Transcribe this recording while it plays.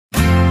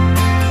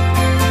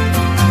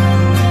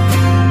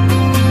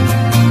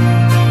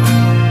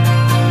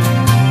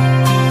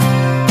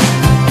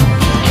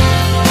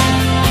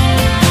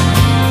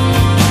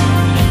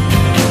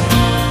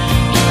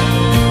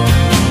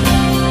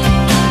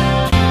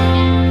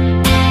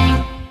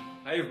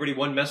everybody,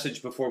 one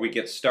message before we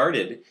get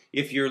started.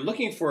 If you're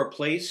looking for a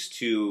place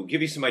to give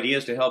you some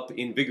ideas to help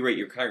invigorate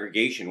your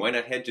congregation, why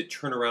not head to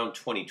Turnaround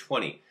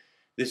 2020?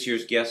 This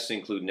year's guests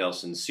include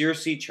Nelson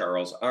Searcy,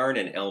 Charles Arnn,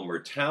 and Elmer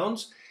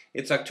Towns.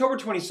 It's October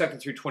 22nd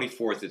through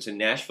 24th. It's in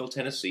Nashville,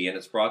 Tennessee, and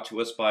it's brought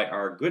to us by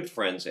our good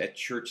friends at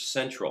Church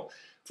Central.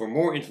 For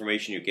more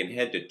information, you can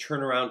head to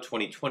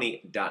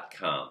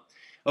turnaround2020.com.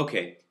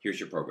 Okay, here's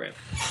your program.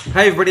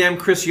 Hi everybody, I'm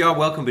Chris Yaw.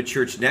 Welcome to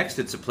ChurchNext.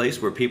 It's a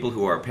place where people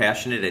who are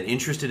passionate and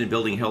interested in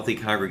building healthy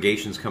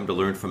congregations come to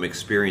learn from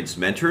experienced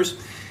mentors.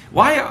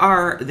 Why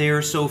are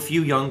there so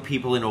few young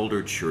people in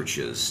older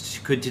churches?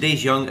 Could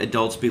today's young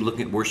adults be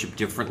looking at worship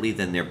differently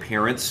than their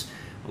parents?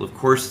 Well, of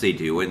course they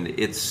do, and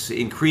it's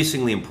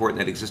increasingly important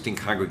that existing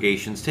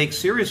congregations take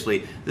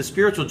seriously the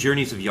spiritual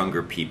journeys of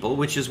younger people,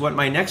 which is what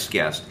my next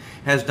guest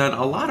has done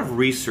a lot of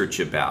research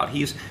about.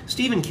 He's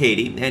Stephen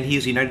Cady, and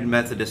he's a United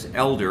Methodist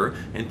elder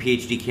and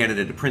PhD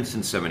candidate at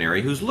Princeton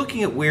Seminary, who's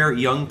looking at where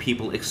young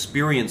people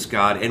experience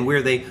God and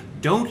where they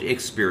don't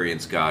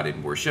experience God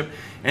in worship.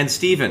 And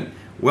Stephen,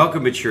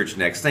 welcome to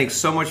ChurchNext. Thanks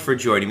so much for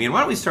joining me. And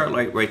why don't we start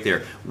right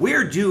there?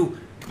 Where do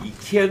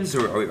kids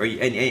or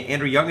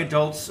young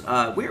adults,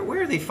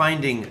 where are they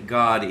finding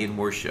God in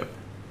worship?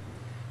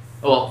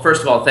 Well,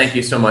 first of all, thank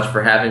you so much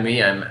for having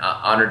me. I'm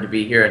honored to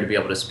be here and to be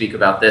able to speak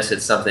about this.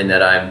 It's something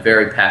that I'm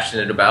very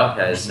passionate about,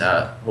 as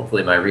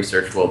hopefully my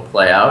research will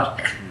play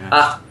out.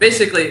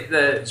 Basically,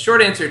 the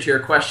short answer to your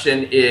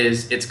question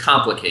is it's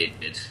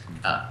complicated.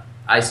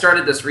 I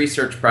started this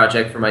research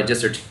project for my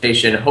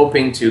dissertation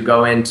hoping to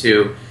go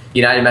into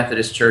United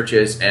Methodist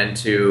churches and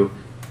to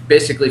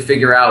basically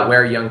figure out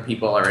where young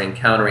people are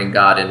encountering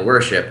God in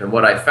worship. And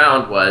what I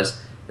found was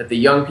that the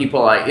young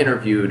people I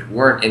interviewed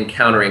weren't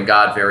encountering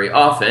God very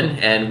often,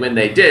 and when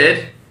they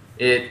did,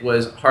 it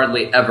was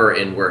hardly ever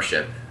in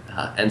worship.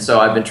 And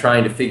so I've been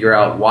trying to figure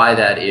out why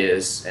that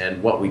is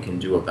and what we can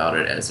do about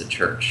it as a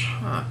church.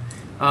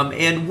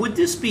 And would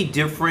this be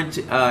different,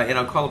 and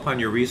I'll call upon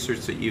your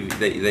research that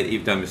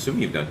you've done,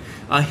 assuming you've done,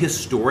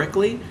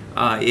 historically?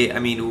 I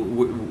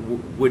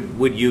mean,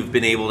 would you have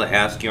been able to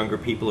ask younger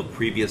people of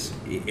previous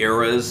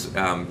eras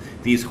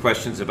these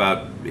questions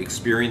about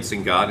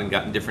experiencing God and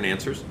gotten different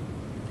answers?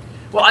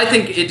 Well, I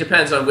think it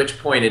depends on which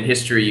point in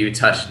history you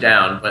touch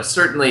down, but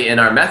certainly in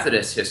our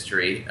Methodist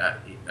history,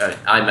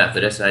 I'm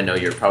Methodist, and I know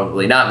you're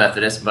probably not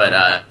Methodist,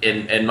 but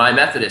in my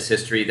Methodist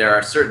history, there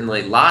are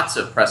certainly lots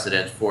of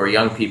precedent for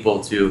young people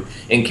to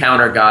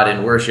encounter God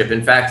in worship.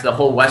 In fact, the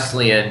whole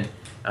Wesleyan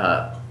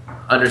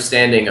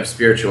understanding of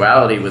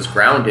spirituality was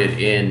grounded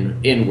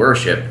in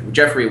worship.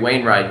 Jeffrey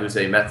Wainwright, who's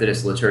a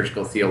Methodist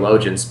liturgical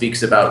theologian,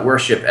 speaks about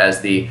worship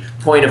as the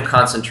point of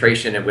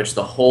concentration in which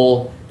the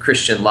whole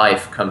Christian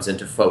life comes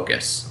into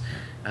focus.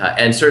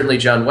 And certainly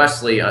John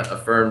Wesley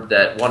affirmed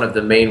that one of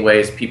the main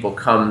ways people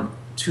come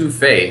to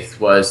faith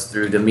was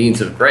through the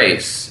means of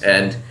grace,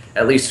 and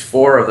at least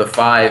 4 of the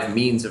 5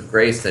 means of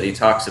grace that he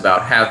talks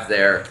about have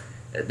their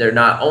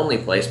not only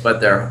place, but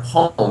their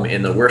home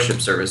in the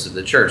worship service of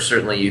the church.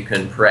 Certainly you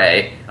can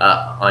pray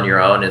on your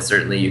own, and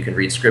certainly you can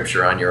read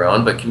scripture on your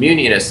own, but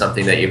communion is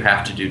something that you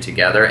have to do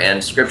together,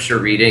 and scripture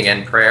reading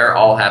and prayer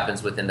all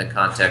happens within the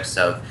context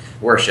of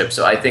worship.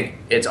 So I think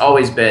it's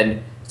always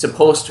been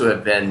supposed to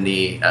have been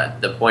the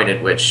point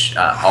at which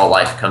all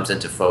life comes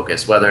into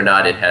focus. Whether or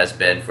not it has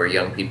been for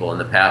young people in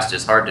the past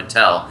is hard to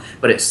tell,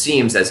 but it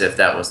seems as if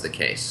that was the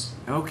case.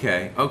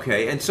 Okay.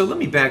 And so let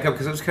me back up,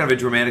 because that was kind of a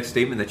dramatic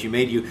statement that you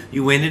made.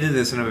 You went into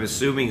this, and I'm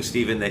assuming,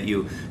 Stephen, that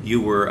you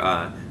were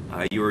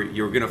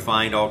going to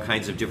find all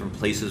kinds of different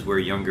places where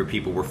younger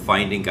people were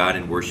finding God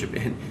in worship,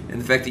 and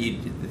the fact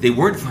that they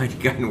weren't finding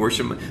God in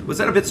worship, was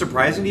that a bit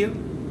surprising to you?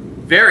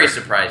 Very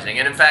surprising,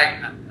 and in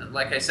fact,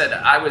 like I said,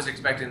 I was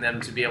expecting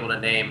them to be able to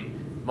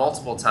name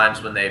multiple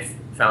times when they've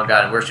found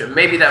God in worship.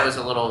 Maybe that was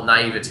a little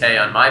naivete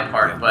on my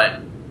part,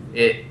 but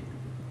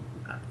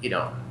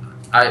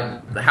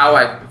how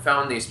I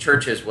found these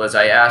churches was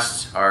I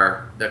asked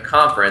the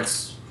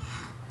conference,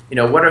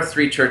 what are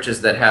 3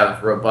 churches that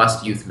have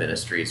robust youth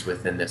ministries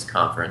within this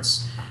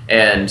conference?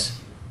 And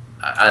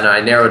I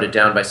narrowed it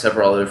down by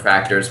several other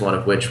factors, one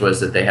of which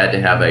was that they had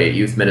to have a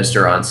youth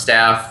minister on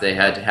staff, they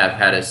had to have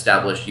had an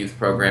established youth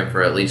program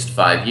for at least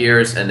 5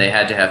 years, and they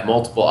had to have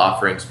multiple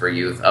offerings for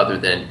youth other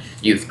than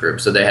youth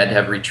groups. So they had to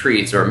have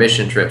retreats or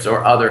mission trips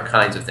or other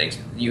kinds of things,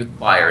 youth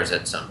choirs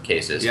in some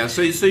cases. Yeah,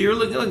 so you're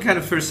looking kind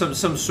of for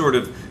some sort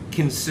of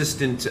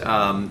consistent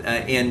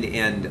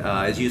and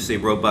as you say,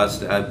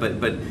 robust,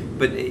 but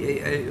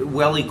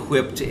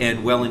well-equipped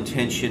and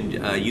well-intentioned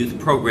youth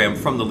program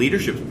from the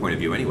leadership's point of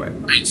view anyway.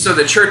 So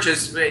the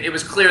churches, it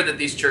was clear that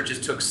these churches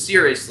took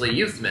seriously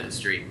youth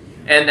ministry,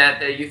 and that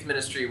the youth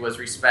ministry was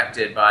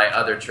respected by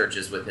other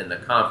churches within the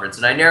conference.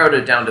 And I narrowed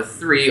it down to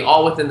 3,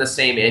 all within the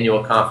same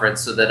annual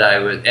conference, so that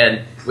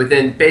and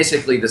within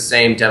basically the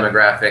same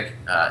demographic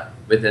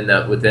within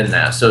that,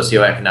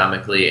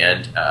 socioeconomically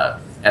and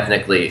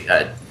ethnically,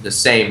 the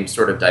same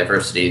sort of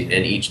diversity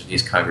in each of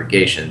these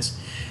congregations.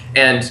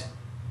 And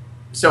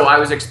so I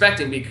was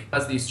expecting,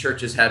 because these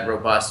churches had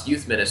robust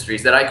youth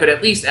ministries, that I could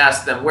at least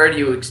ask them, where do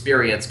you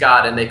experience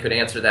God? And they could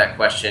answer that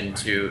question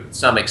to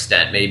some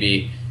extent.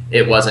 Maybe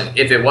if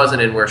it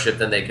wasn't in worship,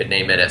 then they could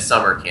name it at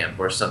summer camp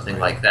or something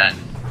like that.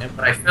 And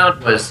what I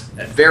found was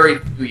that very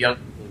few young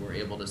people were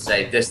able to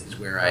say, this is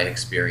where I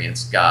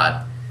experienced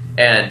God.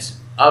 And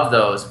of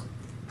those,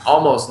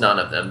 almost none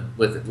of them,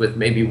 with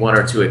maybe one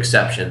or two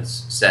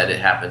exceptions, said it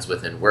happens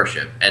within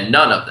worship. And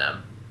none of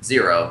them,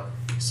 0,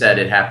 said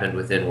it happened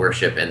within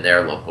worship in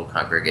their local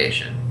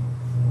congregation.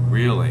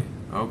 Really?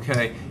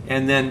 Okay.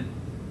 And then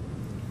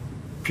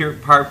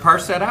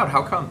parse that out.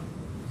 How come?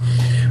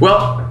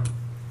 Well,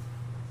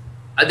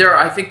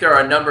 I think there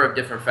are a number of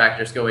different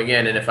factors going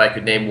in, and if I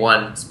could name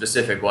one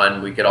specific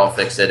one, we could all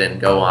fix it and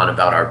go on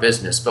about our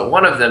business. But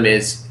one of them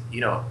is,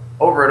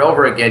 over and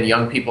over again,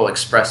 young people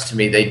express to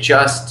me they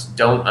just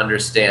don't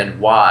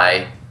understand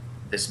why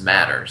this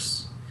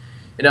matters.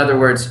 In other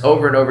words,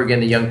 over and over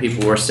again, the young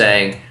people were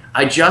saying,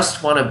 I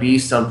just want to be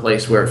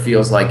someplace where it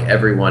feels like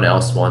everyone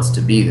else wants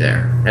to be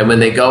there. And when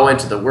they go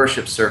into the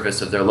worship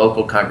service of their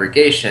local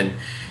congregation,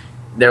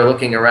 they're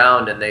looking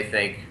around and they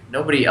think,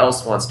 nobody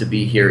else wants to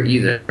be here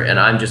either, and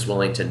I'm just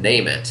willing to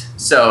name it.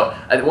 So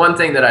one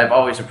thing that I've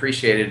always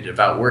appreciated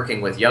about working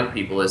with young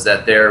people is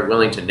that they're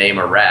willing to name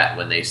a rat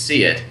when they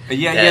see it.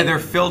 Yeah, their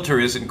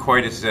filter isn't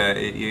quite as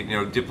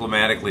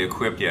diplomatically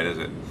equipped yet, is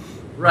it?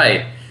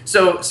 Right.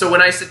 So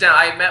when I sit down,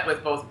 I met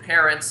with both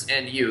parents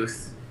and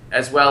youth,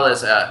 as well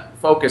as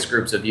focus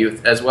groups of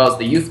youth, as well as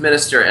the youth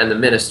minister and the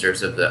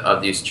ministers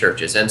of these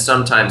churches, and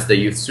sometimes the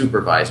youth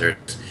supervisors.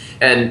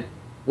 And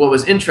what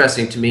was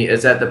interesting to me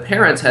is that the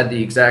parents had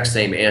the exact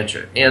same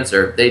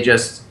answer. They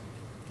just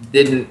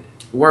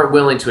weren't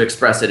willing to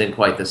express it in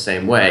quite the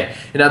same way.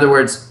 In other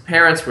words,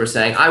 parents were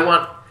saying, I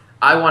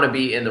want to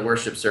be in the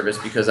worship service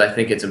because I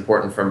think it's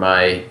important for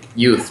my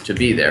youth to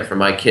be there, for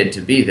my kid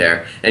to be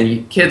there.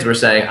 And kids were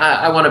saying,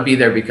 I want to be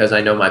there because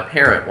I know my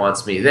parent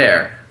wants me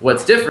there.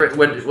 What's different,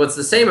 what's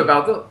the same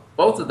about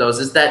both of those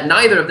is that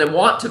neither of them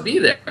want to be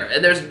there.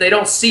 And they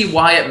don't see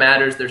why it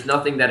matters. There's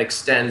nothing that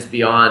extends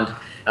beyond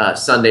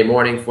Sunday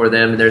morning for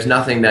them. There's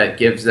nothing that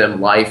gives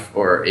them life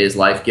or is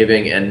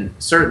life-giving, and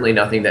certainly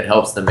nothing that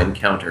helps them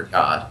encounter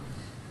God.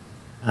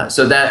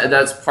 So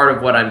that's part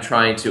of what I'm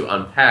trying to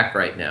unpack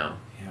right now.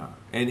 Yeah,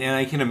 and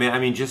I can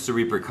imagine, just the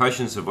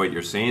repercussions of what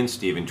you're saying,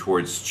 Stephen,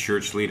 towards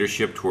church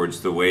leadership,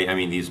 towards the way,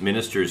 these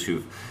ministers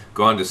who've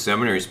gone to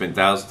seminary, spent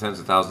tens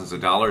of thousands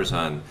of dollars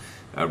on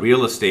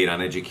real estate,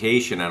 on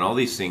education, on all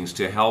these things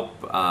to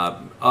help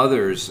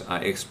others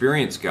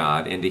experience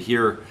God, and to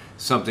hear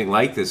something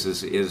like this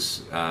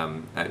is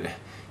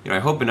I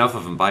hope enough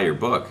of them buy your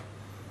book.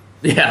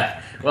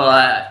 Yeah, well,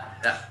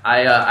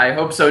 I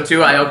hope so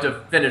too. I hope to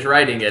finish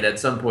writing it at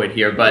some point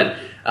here, but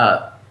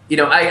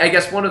I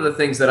guess one of the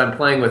things that I'm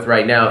playing with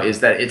right now is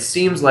that it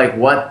seems like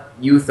what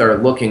youth are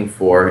looking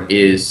for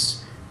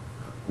is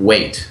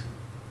weight.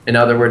 In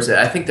other words,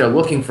 I think they're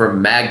looking for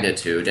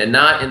magnitude, and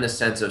not in the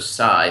sense of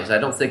size. I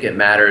don't think it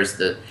matters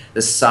the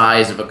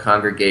size of a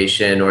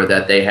congregation, or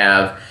that they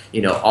have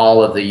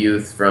all of the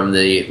youth from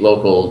the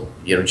local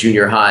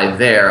junior high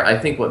there. I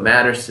think what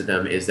matters to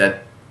them is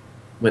that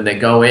when they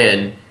go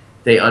in,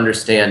 they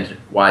understand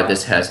why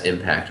this has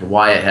impact,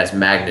 why it has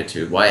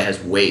magnitude, why it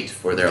has weight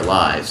for their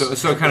lives.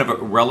 So kind of a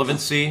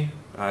relevancy?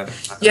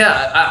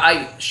 Yeah,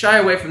 I shy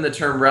away from the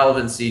term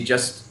relevancy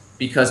just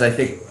because I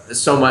think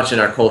so much in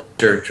our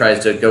culture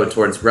tries to go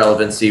towards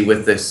relevancy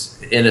with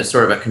this in a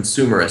sort of a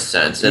consumerist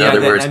sense. In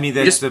other words,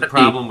 that's the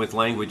problem with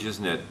language,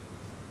 isn't it?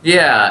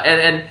 Yeah,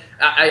 and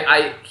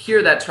I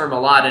hear that term a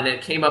lot, and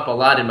it came up a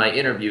lot in my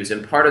interviews.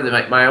 And part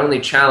of my only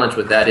challenge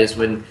with that is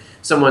when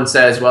someone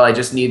says, "Well, I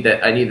need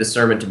the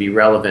sermon to be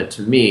relevant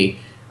to me."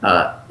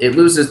 It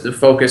loses the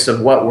focus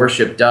of what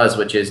worship does,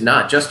 which is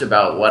not just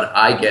about what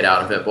I get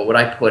out of it, but what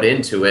I put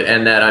into it,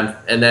 and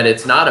that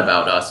it's not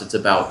about us; it's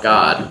about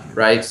God,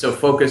 right? So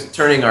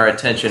turning our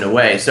attention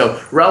away.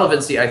 So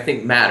relevancy, I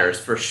think, matters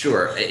for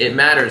sure. It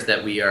matters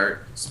that we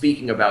are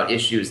speaking about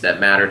issues that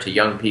matter to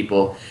young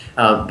people,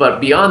 but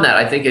beyond that,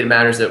 I think it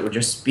matters that we're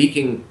just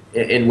speaking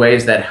in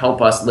ways that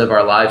help us live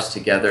our lives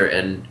together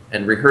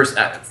and rehearse.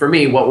 For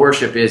me, what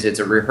worship is, it's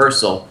a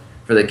rehearsal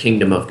for the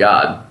kingdom of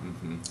God,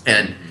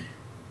 and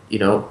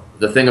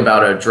the thing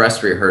about a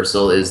dress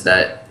rehearsal is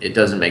that it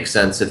doesn't make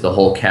sense if the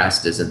whole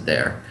cast isn't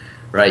there,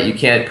 right? You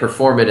can't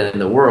perform it in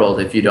the world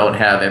if you don't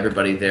have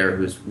everybody there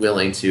who's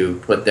willing to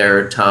put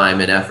their time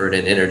and effort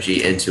and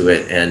energy into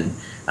it and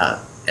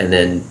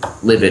then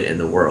live it in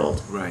the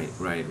world. Right.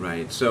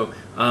 So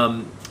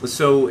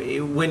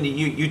when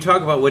you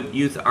talk about what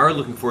youth are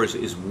looking for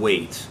is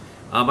weight.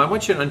 I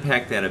want you to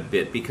unpack that a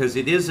bit, because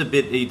there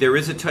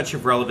is a touch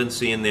of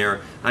relevancy in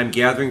there. I'm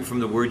gathering from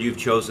the word you've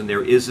chosen,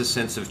 there is a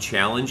sense of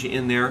challenge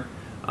in there.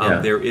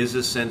 There is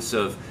a sense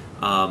of,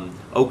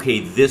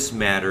 okay, this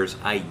matters,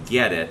 I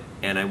get it,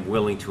 and I'm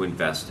willing to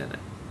invest in it.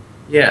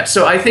 Yeah,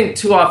 so I think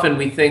too often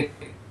we think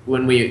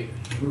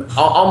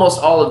almost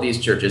all of these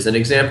churches, an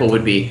example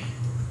would be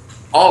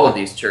all of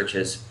these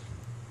churches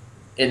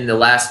in the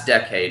last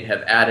decade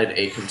have added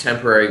a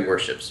contemporary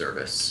worship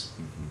service.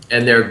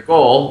 And their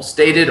goal,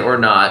 stated or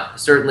not,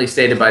 certainly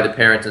stated by the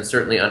parents and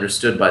certainly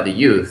understood by the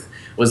youth,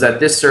 was that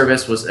this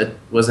service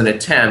was an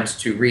attempt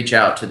to reach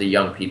out to the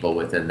young people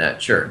within that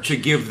church. To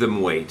give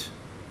them weight.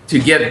 To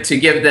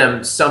give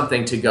them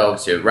something to go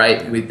to,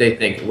 right? They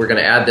think we're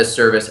going to add this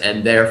service,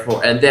 and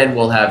then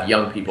we'll have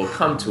young people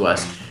come to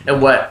us.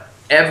 And what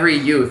every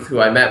youth who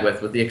I met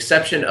with the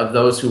exception of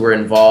those who were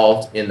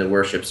involved in the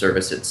worship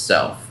service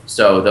itself,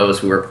 so those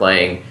who were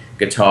playing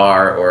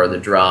guitar or the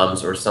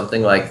drums or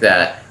something like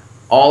that,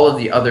 all of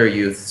the other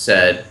youth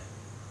said,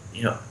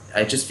 you know,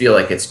 I just feel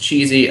like it's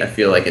cheesy, I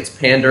feel like it's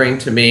pandering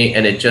to me,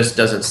 and it just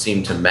doesn't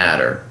seem to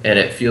matter. And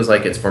it feels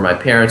like it's for my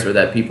parents or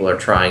that people are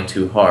trying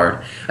too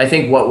hard. I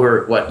think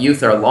what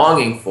youth are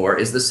longing for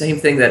is the same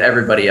thing that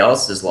everybody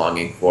else is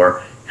longing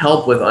for,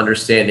 help with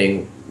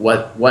understanding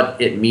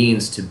what it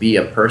means to be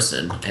a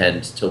person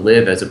and to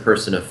live as a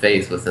person of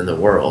faith within the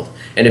world.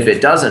 And if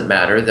it doesn't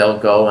matter, they'll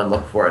go and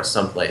look for it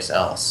someplace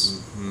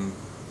else. Mm-hmm.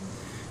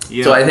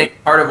 Yeah. So I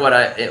think part of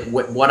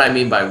what I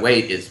mean by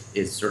weight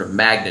is sort of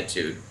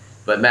magnitude.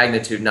 But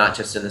magnitude not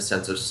just in the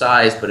sense of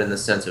size, but in the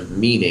sense of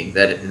meaning,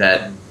 that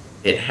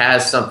it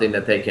has something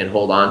that they can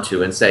hold on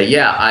to and say,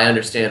 yeah, I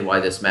understand why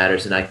this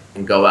matters, and I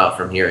can go out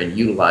from here and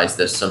utilize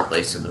this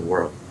someplace in the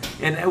world.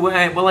 And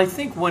well, I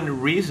think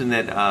one reason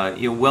that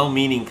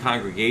well-meaning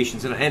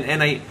congregations, and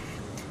I,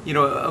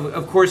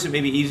 of course, it may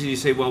be easy to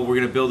say, well, we're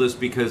going to build this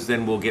because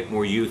then we'll get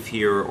more youth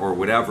here or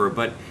whatever,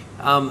 but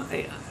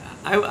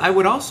I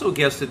would also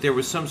guess that there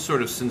was some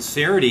sort of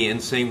sincerity in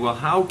saying, well,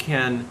 how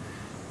can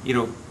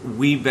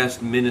we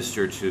best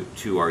minister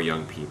to our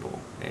young people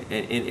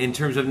in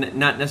terms of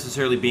not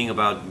necessarily being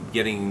about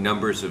getting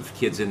numbers of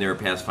kids in there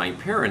pacifying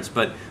parents,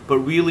 but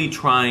really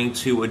trying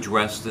to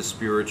address the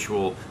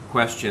spiritual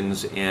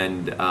questions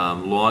and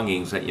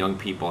longings that young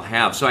people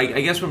have. So I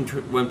guess what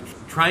I'm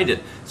trying to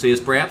say is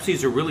perhaps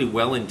these are really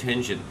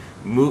well-intended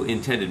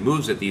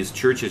moves that these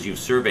churches you've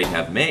surveyed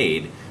have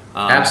made,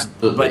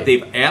 absolutely. But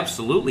they've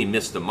absolutely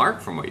missed the mark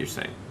from what you're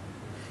saying.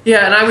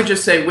 Yeah, and I would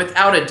just say,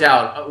 without a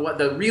doubt, what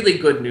the really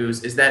good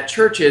news is that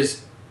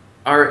churches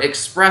are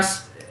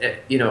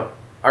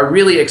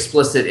really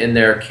explicit in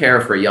their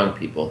care for young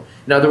people.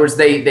 In other words,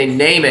 they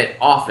name it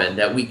often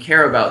that we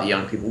care about the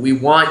young people. We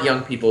want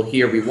young people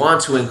here. We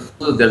want to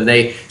include them.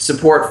 They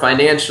support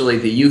financially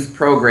the youth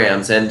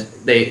programs, and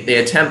they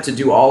attempt to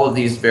do all of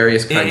these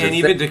various kinds of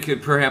things. And even to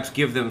perhaps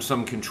give them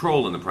some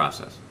control in the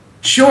process.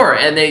 Sure,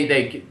 and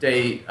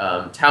they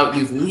tout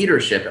youth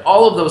leadership.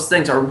 All of those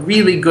things are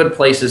really good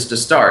places to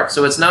start.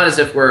 So it's not as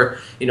if we're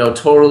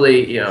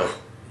totally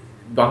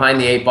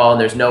behind the eight ball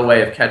and there's no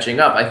way of catching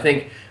up. I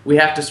think we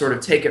have to sort of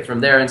take it from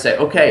there and say,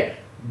 okay,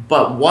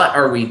 but what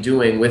are we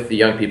doing with the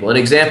young people? An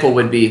example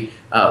would be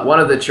one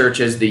of the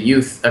churches,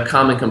 a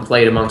common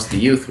complaint amongst the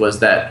youth was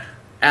that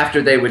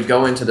after they would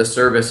go into the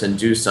service and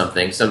do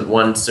something,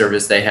 one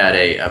service they had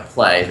a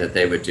play that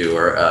they would do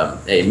or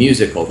a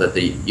musical that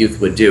the youth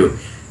would do.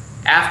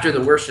 After the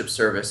worship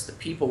service, the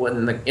people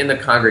in the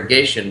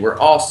congregation were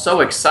all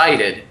so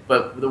excited,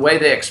 but the way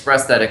they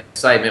expressed that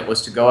excitement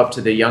was to go up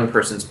to the young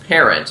person's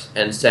parent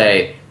and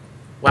say,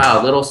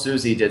 wow, little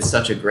Susie did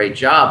such a great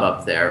job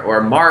up there,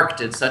 or Mark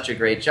did such a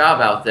great job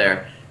out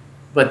there.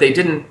 But they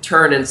didn't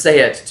turn and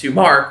say it to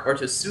Mark or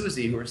to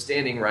Susie, who were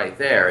standing right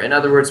there. In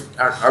other words,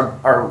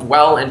 our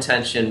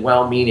well-intentioned,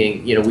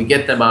 well-meaning, we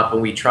get them up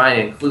and we try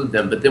and include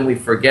them, but then we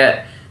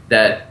forget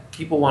that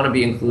people want to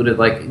be included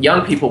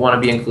young people want to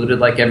be included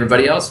like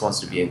everybody else wants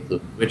to be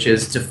included, which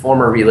is to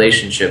form a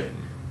relationship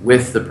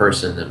with the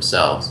person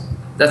themselves.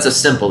 That's a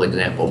simple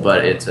example,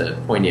 but it's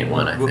a poignant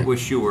one, I think.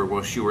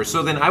 Well, sure.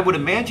 So then I would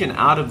imagine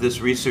out of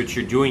this research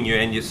you're doing,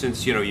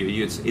 since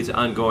it's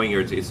ongoing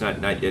or it's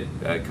not yet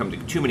come to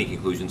too many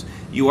conclusions,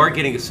 you are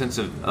getting a sense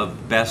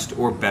of best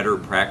or better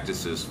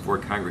practices for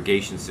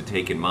congregations to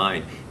take in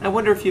mind. I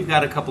wonder if you've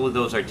got a couple of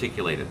those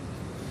articulated.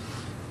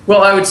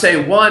 Well, I would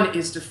say one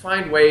is to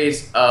find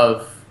ways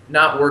of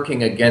not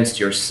working against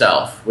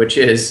yourself, which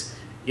is,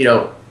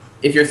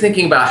 if you're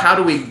thinking about how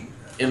do we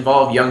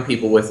involve young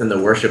people within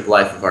the worship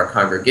life of our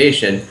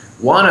congregation,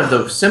 one of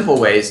the simple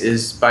ways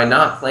is by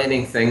not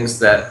planning things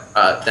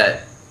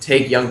that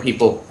take young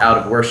people out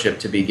of worship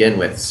to begin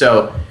with.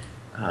 So,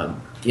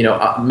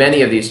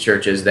 many of these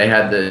churches, they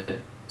had the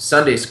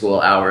Sunday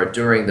school hour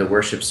during the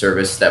worship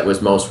service that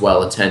was most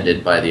well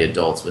attended by the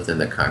adults within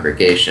the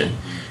congregation.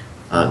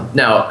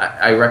 Now,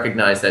 I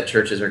recognize that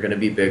churches are going to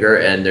be bigger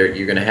and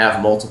you're going to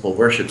have multiple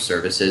worship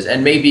services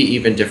and maybe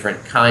even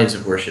different kinds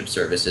of worship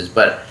services,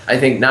 but I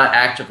think not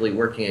actively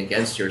working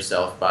against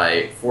yourself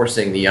by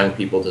forcing the young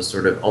people to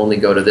sort of only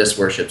go to this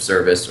worship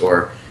service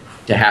or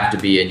to have to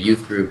be in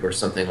youth group or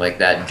something like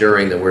that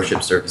during the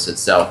worship service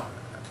itself.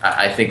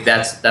 I think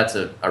that's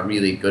a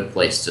really good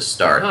place to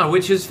start.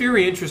 Which is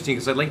very interesting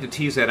because I'd like to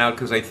tease that out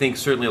because I think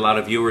certainly a lot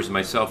of viewers,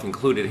 myself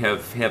included,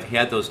 have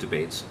had those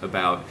debates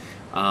about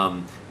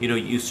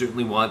You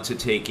certainly want to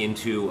take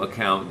into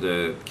account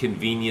the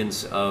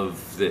convenience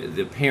of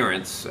the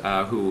parents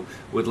who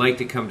would like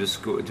to come to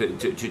school,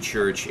 to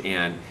church,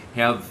 and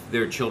have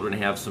their children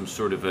have some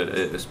sort of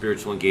a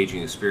spiritual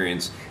engaging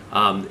experience.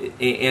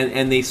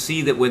 And they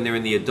see that when they're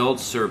in the adult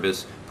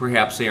service,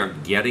 perhaps they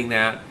aren't getting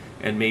that,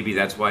 and maybe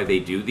that's why they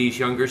do these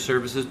younger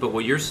services. But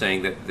what you're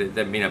saying,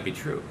 that may not be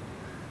true.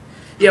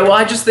 Yeah, well,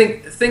 I just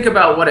think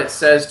about what it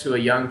says to a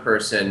young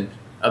person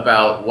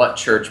about what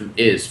church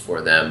is for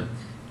them,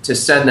 to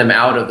send them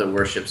out of the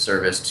worship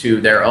service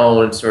to their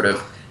own sort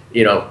of,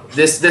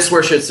 this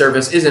worship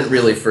service isn't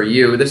really for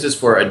you. This is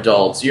for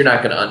adults. You're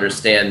not going to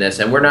understand this,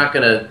 and we're not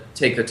going to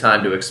take the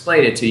time to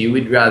explain it to you.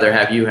 We'd rather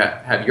have you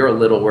have your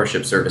little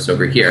worship service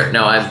over here.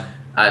 Now,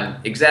 I'm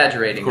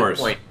exaggerating the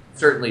point.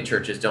 Certainly,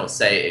 churches don't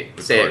say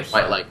it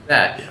quite like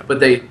that, yeah. but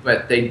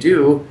they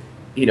do.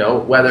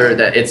 Whether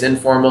that it's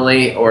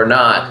informally or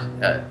not,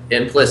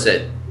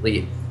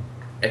 implicitly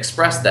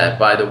express that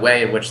by the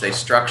way in which they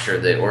structure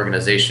the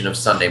organization of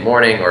Sunday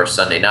morning or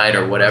Sunday night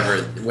or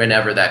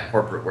whenever that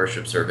corporate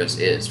worship service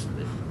is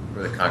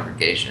for the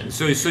congregation.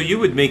 So you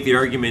would make the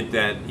argument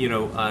that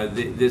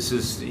this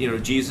is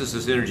Jesus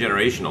is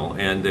intergenerational,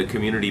 and the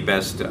community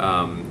best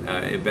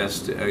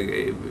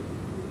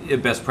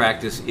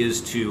practice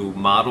is to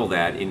model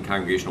that in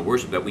congregational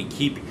worship, that we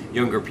keep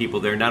younger people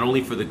there not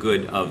only for the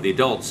good of the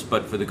adults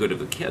but for the good of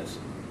the kids.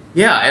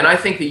 Yeah, and I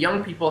think the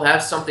young people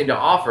have something to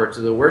offer to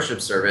the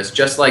worship service,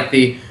 just like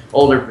the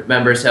older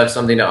members have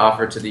something to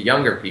offer to the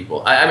younger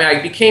people.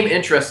 I became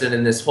interested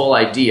in this whole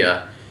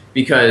idea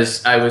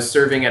because I was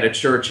serving at a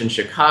church in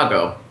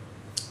Chicago,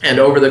 and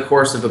over the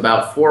course of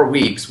about 4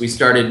 weeks, we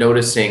started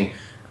noticing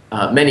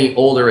many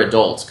older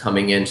adults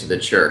coming into the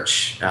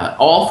church,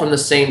 all from the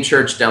same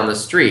church down the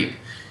street.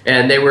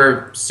 And they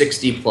were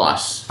 60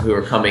 plus who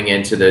were coming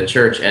into the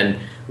church. And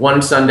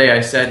one Sunday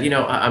I said,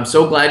 I'm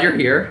so glad you're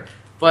here,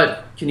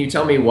 but can you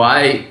tell me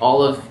why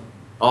all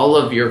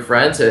of your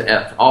friends,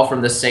 all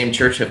from the same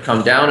church, have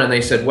come down? And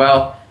they said,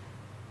 well,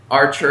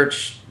 our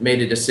church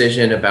made a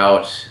decision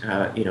about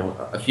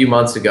a few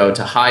months ago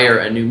to hire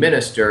a new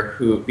minister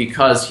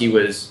because he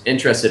was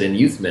interested in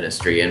youth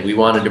ministry, and we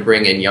wanted to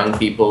bring in young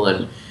people,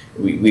 and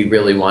we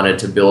really wanted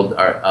to build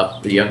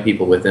up the young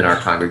people within our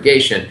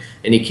congregation.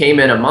 And he came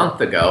in a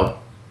month ago,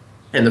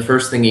 and the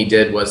first thing he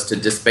did was to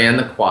disband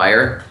the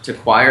choir, to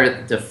fire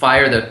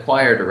the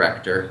choir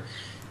director,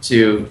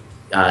 to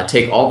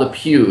take all the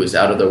pews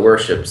out of the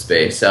worship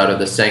space, out of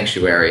the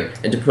sanctuary,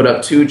 and to put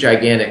up 2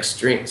 gigantic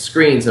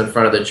screens in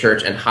front of the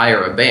church and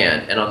hire a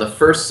band. And on the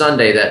first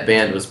Sunday that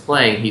band was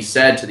playing, he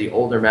said to the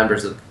older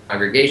members of the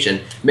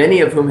congregation, many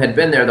of whom had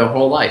been there their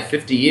whole life,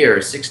 50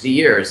 years, 60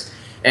 years,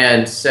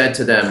 and said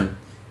to them,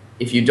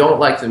 if you don't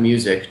like the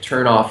music,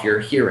 turn off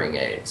your hearing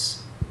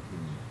aids.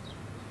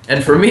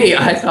 And for me,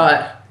 I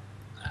thought,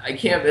 I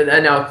can't,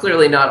 and now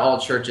clearly not all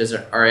churches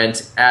are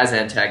as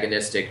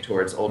antagonistic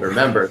towards older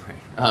members,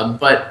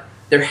 but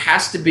there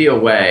has to be a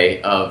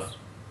way of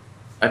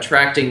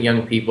attracting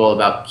young people,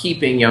 about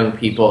keeping young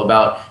people,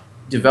 about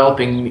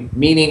developing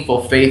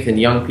meaningful faith in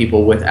young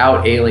people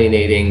without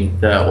alienating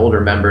the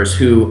older members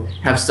who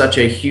have such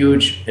a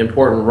huge,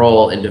 important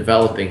role in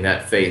developing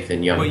that faith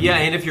in young people. Well, yeah,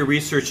 and if your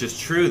research is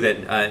true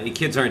that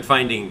kids aren't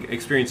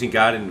experiencing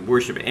God in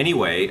worship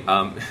anyway,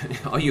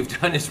 all you've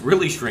done is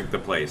really shrink the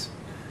place.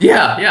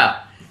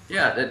 Yeah,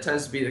 that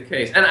tends to be the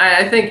case. And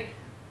I think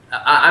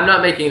I'm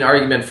not making an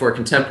argument for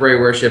contemporary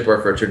worship or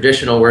for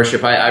traditional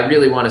worship. I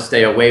really want to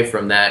stay away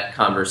from that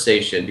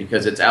conversation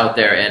because it's out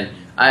there, and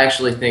I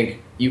actually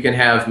think you can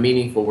have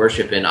meaningful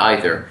worship in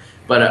either.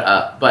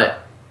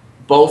 But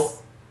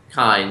both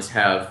kinds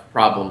have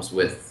problems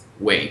with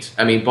weight.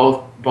 I mean,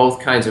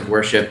 both kinds of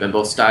worship and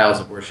both styles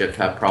of worship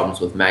have problems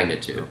with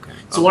magnitude. Okay.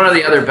 So one of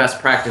the other best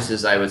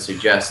practices I would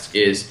suggest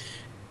is,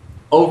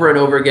 over and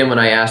over again when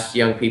I asked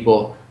young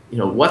people,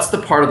 what's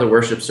the part of the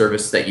worship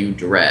service that you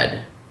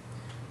dread?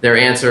 Their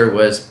answer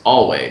was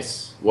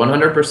always,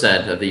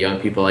 100% of the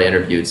young people I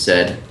interviewed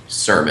said,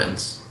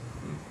 sermons.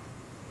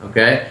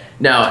 Okay?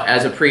 Now,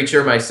 as a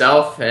preacher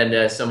myself, and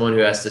as someone who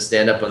has to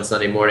stand up on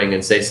Sunday morning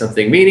and say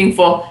something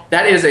meaningful,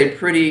 that is a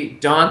pretty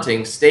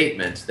daunting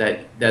statement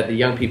that the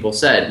young people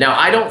said. Now,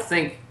 I don't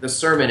think the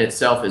sermon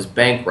itself is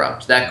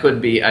bankrupt. That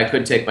could be, I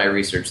could take my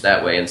research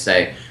that way and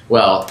say,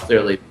 well,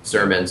 clearly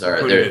sermons are...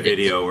 Put in a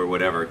video or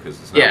whatever, because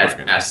it's not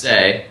working. Yeah, it's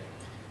passe.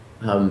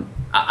 I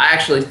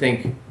actually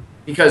think,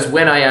 because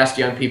when I asked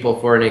young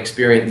people for an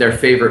experience, their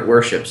favorite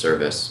worship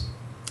service,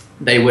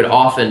 they would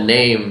often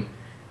name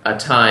a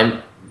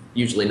time,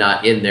 usually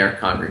not in their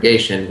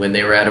congregation, when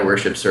they were at a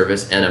worship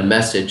service and a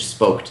message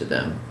spoke to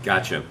them.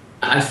 Gotcha.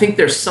 I think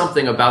there's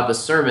something about the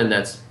sermon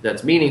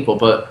that's meaningful,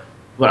 but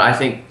I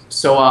think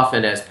so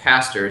often as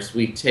pastors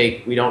we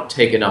don't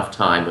take enough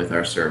time with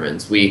our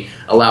sermons. We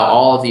allow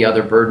all of the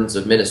other burdens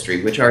of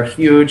ministry, which are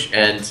huge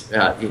and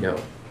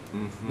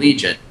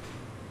legion,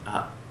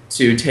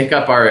 to take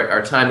up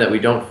our time, that we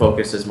don't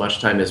focus as much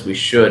time as we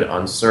should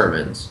on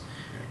sermons.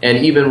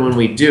 And even when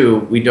we do,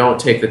 we don't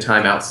take the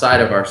time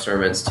outside of our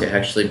sermons to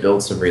actually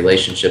build some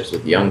relationships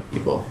with young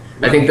people.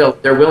 I think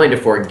they're willing to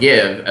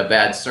forgive a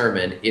bad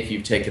sermon if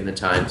you've taken the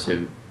time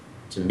to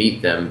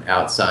meet them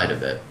outside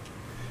of it.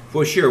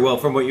 Well, sure. Well,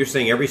 from what you're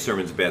saying, every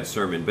sermon's a bad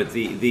sermon. But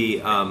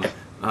and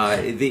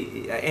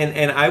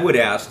I would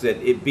ask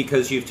that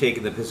because you've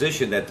taken the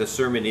position that the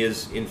sermon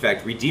is in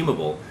fact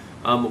redeemable.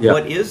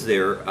 What is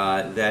there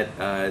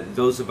that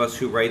those of us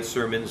who write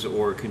sermons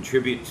or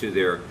contribute to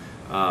their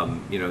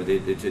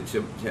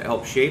to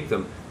help shape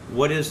them,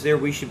 what is there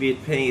we should be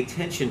paying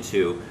attention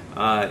to,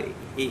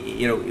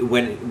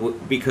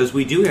 because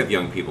we do have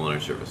young people in our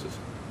services?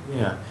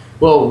 Yeah.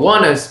 Well,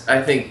 one is,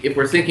 I think, if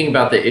we're thinking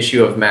about the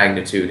issue of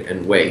magnitude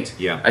and weight,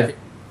 I think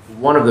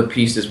one of the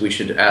pieces we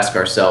should ask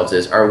ourselves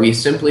is, are we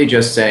simply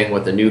just saying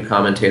what the new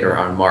commentator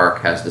on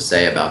Mark has to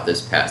say about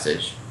this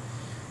passage,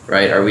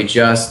 right? Are we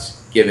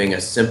just giving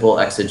a simple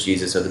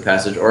exegesis of the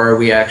passage, or are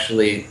we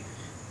actually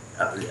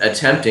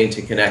attempting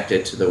to connect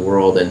it to the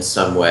world in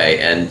some way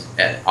and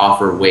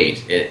offer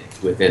weight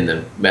within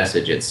the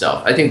message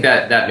itself? I think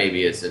that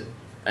maybe is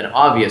an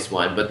obvious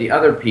one, but the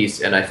other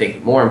piece, and I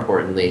think more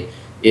importantly,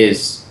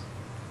 is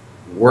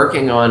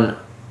working on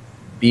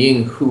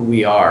being who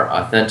we are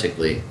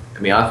authentically. I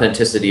mean,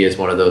 authenticity is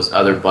one of those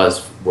other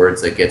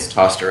buzzwords that gets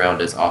tossed around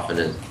as often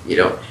as,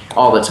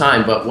 all the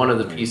time, but one of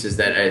the pieces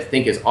that I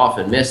think is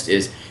often missed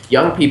is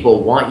young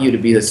people want you to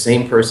be the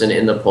same person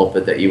in the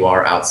pulpit that you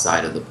are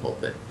outside of the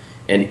pulpit.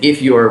 And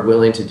if you are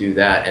willing to do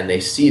that and they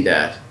see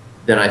that,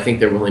 then I think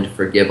they're willing to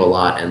forgive a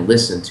lot and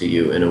listen to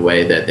you in a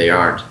way that they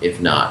aren't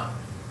if not.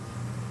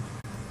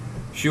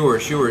 Sure.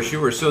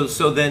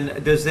 So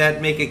then does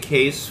that make a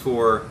case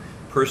for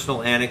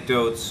personal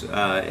anecdotes,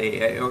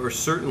 or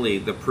certainly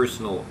the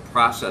personal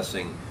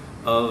processing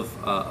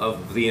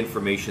of the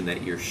information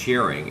that you're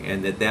sharing,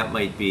 and that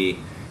might be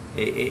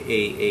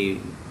a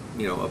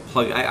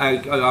plug?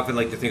 I often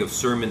like to think of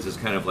sermons as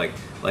kind of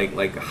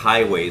like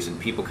highways, and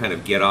people kind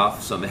of get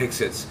off some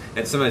exits,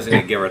 and sometimes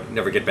they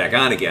never get back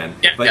on again.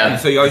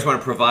 So you always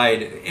want to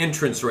provide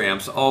entrance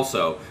ramps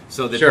also,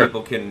 so that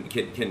people can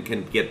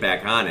get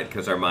back on it,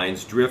 because our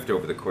minds drift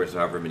over the course of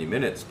however many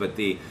minutes.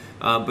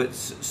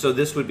 So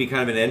this would be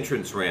kind of an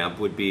entrance ramp,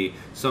 would be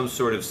some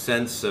sort of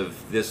sense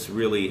of this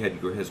really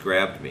has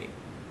grabbed me.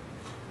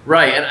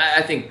 Right, and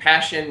I think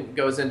passion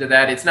goes into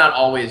that. It's not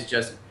always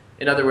just,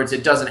 in other words,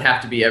 it doesn't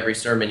have to be every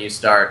sermon you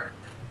start,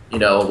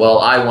 well,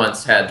 I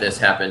once had this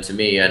happen to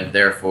me, and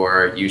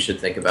therefore you should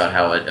think about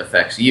how it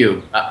affects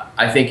you.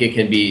 I think it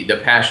can be the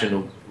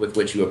passion with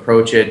which you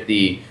approach it,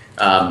 the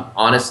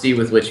honesty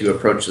with which you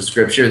approach the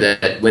scripture,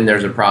 that when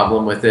there's a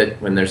problem with it,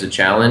 when there's a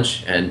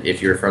challenge, and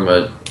if you're from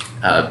a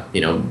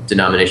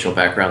denominational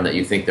background, that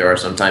you think there are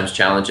sometimes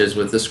challenges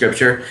with the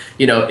scripture,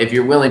 if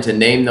you're willing to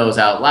name those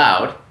out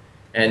loud,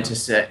 and to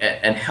say,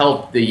 and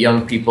help the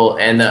young people,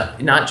 and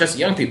not just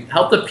young people,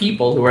 help the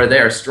people who are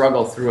there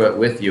struggle through it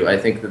with you. I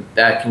think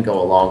that can go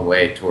a long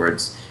way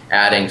towards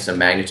adding some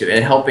magnitude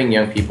and helping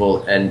young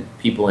people and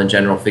people in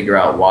general figure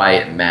out why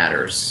it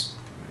matters.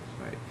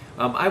 Right.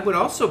 I would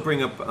also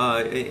bring up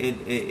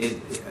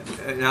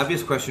an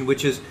obvious question,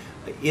 which is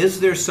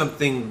there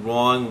something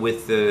wrong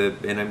with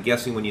and I'm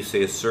guessing when you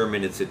say a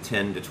sermon, it's a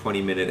 10 to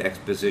 20 minute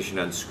exposition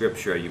on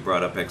Scripture. You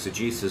brought up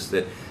exegesis.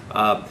 That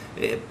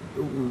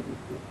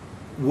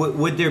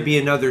would there be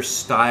another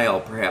style,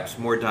 perhaps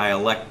more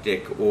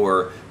dialectic,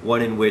 or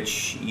one in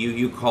which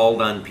you called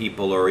on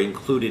people or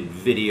included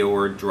video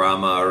or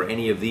drama or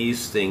any of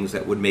these things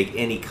that would make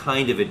any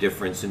kind of a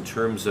difference in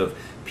terms of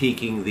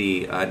piquing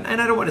the, and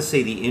I don't want to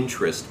say the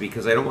interest,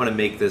 because I don't want to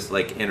make this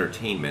like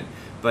entertainment,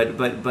 but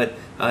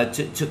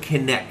to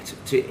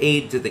connect, to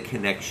aid to the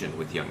connection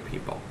with young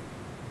people?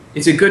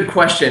 It's a good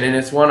question, and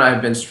it's one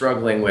I've been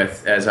struggling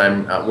with as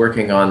I'm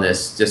working on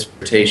this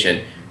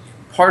dissertation.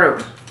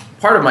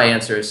 Part of my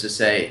answer is to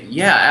say,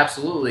 yeah,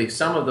 absolutely,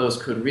 some of those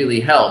could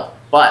really help,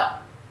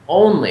 but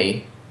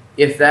only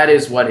if that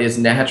is what is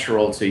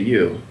natural to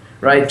you,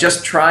 right?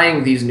 Just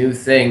trying these new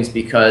things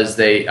because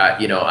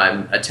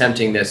I'm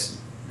attempting this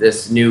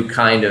new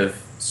kind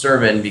of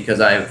sermon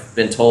because I've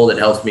been told it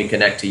helps me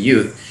connect to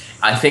youth,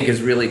 I think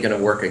is really going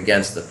to work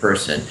against the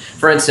person.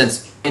 For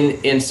instance,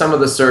 in some of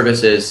the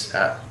services,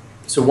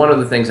 so one of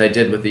the things I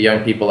did with the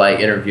young people I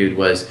interviewed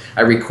was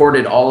I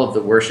recorded all of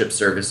the worship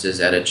services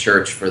at a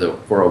church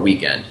for a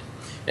weekend.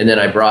 And then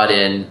I brought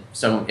in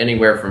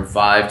anywhere from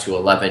 5 to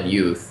 11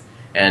 youth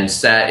and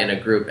sat in a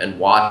group and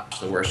watched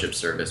the worship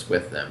service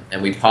with them.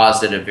 And we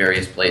paused it at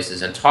various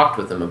places and talked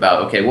with them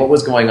about, okay, what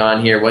was going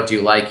on here? What do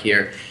you like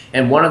here?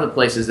 And one of the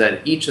places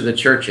that each of the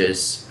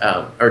churches,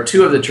 or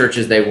two of the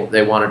churches,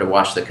 they wanted to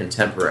watch the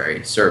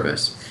contemporary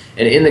service.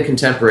 And in the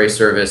contemporary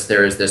service,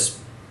 there is this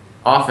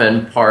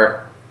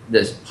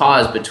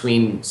pause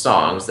between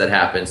songs that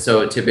happens.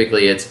 So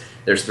typically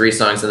there's 3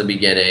 songs in the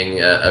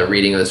beginning, a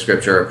reading of the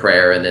scripture, a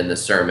prayer, and then the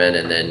sermon,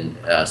 and then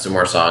some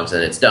more songs,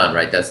 and it's done,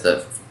 right? That's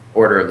the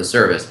order of the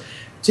service.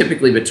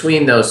 Typically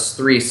between those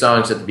 3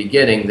 songs at the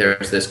beginning,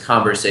 there's this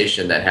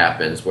conversation that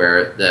happens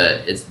where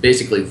it's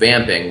basically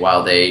vamping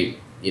while they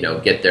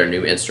get their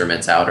new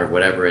instruments out or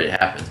whatever it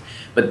happens.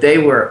 but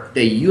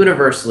they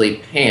universally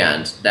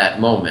panned that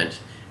moment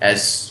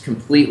as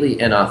completely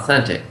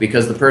inauthentic,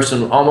 because the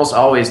person almost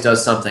always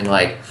does something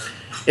like,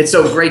 "It's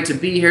so great to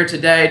be here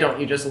today. Don't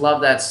you just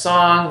love that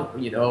song?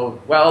 You know,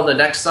 well, the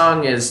next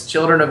song is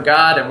Children of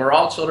God, and we're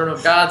all children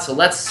of God, so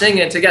let's sing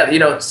it together." You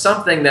know,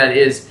 something that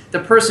is, the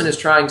person is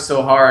trying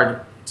so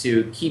hard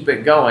to keep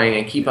it going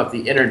and keep up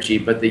the energy,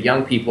 but the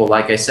young people,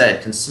 like I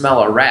said, can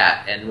smell a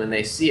rat, and when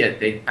they see it,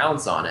 they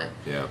pounce on it.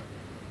 Yeah.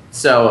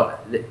 So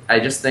I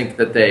just think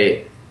that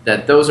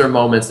those are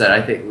moments that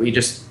I think we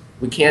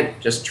can't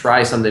just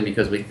try something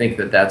because we think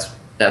that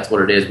that's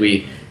what it is.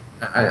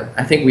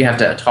 I think we have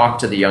to talk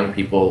to the young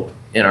people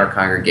in our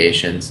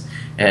congregations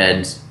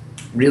and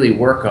really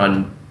work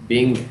on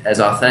being as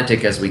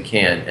authentic as we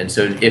can. And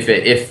so if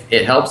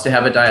it helps to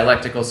have a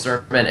dialectical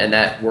sermon and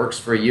that works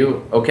for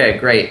you, okay,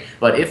 great.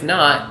 But if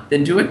not,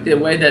 then do it the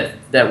way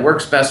that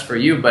works best for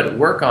you, but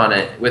work on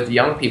it with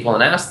young people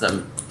and ask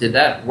them, did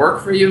that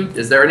work for you?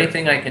 Is there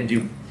anything I can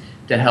do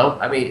to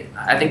help? I mean,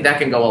 I think that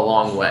can go a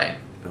long way.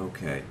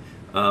 Okay.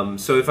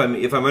 So if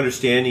I'm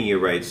understanding you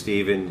right,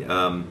 Stephen,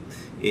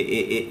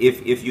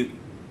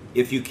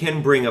 if you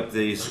can bring up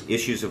these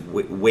issues of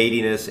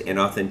weightiness and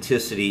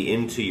authenticity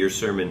into your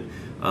sermon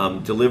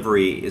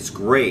delivery, it's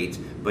great.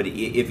 But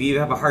if you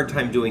have a hard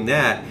time doing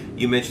that,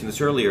 you mentioned this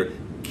earlier,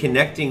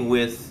 connecting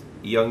with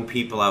young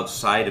people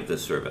outside of the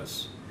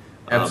service.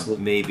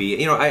 Absolutely. Maybe,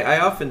 you know, I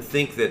often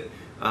think that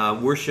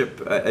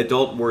worship,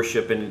 adult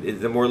worship,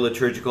 and the more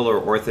liturgical or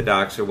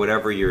orthodox or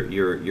whatever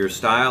your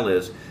style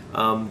is,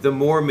 the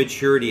more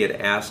maturity it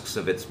asks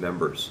of its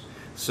members.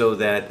 So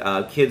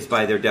that kids,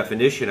 by their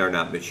definition, are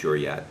not mature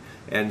yet,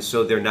 and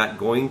so they're not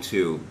going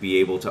to be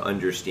able to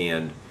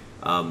understand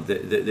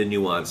the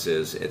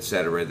nuances,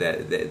 etc.,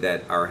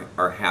 that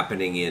are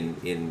happening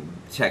in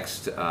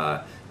text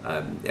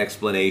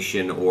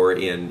explanation or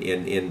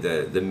in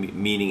the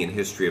meaning and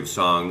history of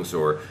songs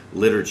or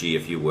liturgy,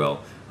 if you will.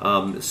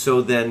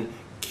 So then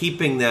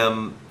keeping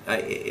them,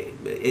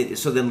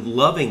 so then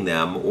loving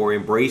them or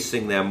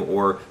embracing them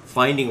or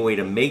finding a way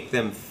to make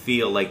them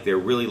feel like they're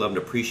really loved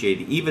and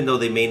appreciated, even though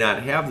they may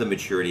not have the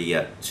maturity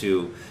yet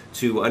to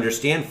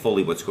understand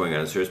fully what's going on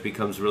in service,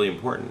 becomes really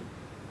important.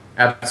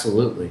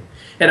 Absolutely.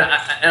 And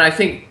I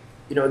think,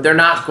 you know, they're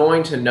not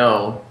going to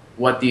know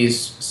what these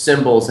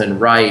symbols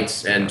and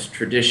rites and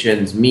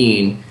traditions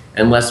mean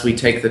unless we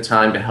take the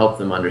time to help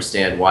them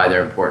understand why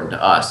they're important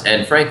to us.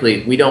 And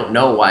frankly, we don't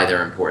know why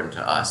they're important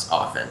to us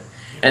often.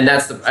 And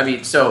that's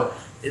so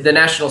the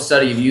National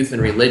Study of Youth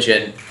and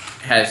Religion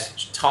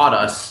has taught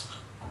us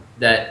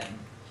that,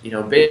 you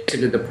know,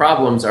 basically the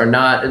problems are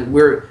not,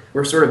 we're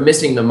sort of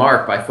missing the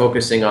mark by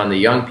focusing on the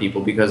young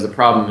people, because the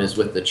problem is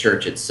with the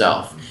church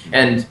itself.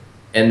 And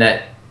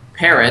that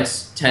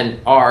parents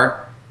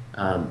are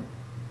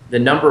the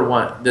number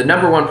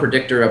one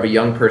predictor of a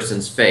young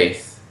person's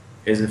faith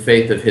is the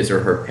faith of his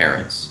or her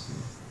parents,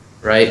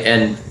 right?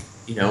 And,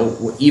 you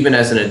know, even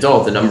as an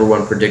adult, the number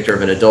one predictor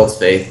of an adult's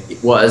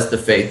faith was the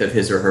faith of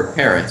his or her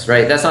parents,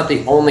 right? That's not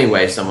the only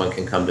way someone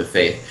can come to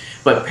faith.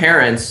 But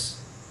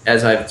parents,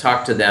 as I've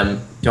talked to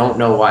them, don't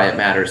know why it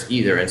matters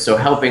either. And so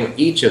helping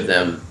each of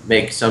them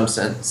make some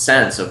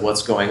sense of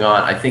what's going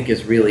on, I think,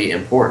 is really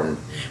important.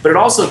 But it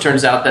also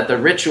turns out that the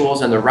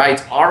rituals and the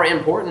rites are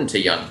important to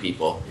young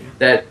people.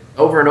 That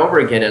over and over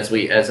again,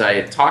 as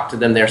I talk to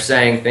them, they're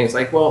saying things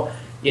like, well,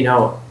 you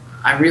know,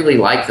 I really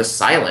like the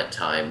silent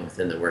time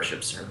within the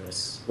worship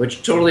service,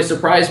 which totally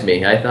surprised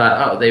me. I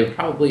thought, oh, they would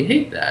probably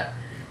hate that.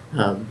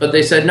 But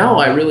they said, no,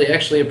 I really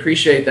actually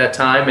appreciate that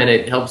time, and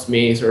it helps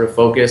me sort of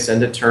focus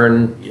and to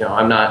turn, you know,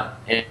 I'm not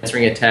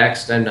answering a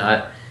text, I'm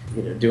not,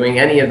 you know, doing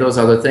any of those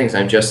other things.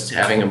 I'm just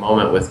having a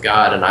moment with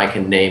God, and I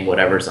can name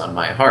whatever's on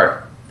my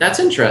heart. That's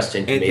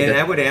interesting to me. And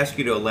I would ask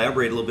you to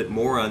elaborate a little bit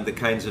more on the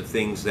kinds of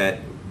things that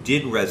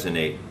did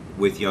resonate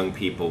with young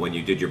people when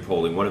you did your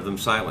polling. One of them,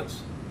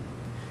 silence.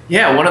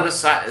 Yeah, one of the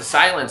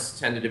silence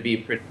tended to be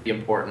pretty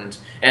important.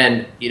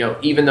 And, you know,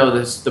 even though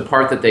the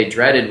part that they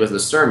dreaded was the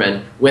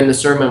sermon, when the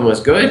sermon was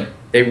good,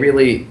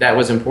 that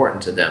was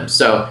important to them.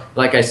 So,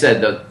 like I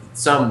said,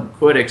 some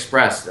could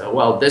express,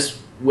 well,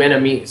 when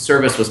a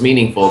service was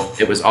meaningful,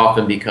 it was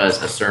often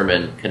because a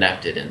sermon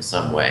connected in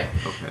some way,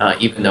 okay.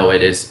 Even though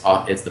it's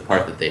the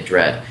part that they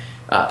dread.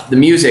 The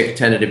music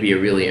tended to be a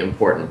really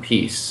important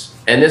piece.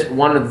 And this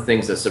one of the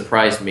things that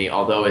surprised me,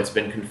 although it's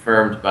been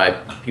confirmed by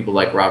people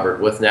like Robert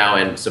Wuthnow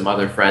and some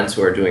other friends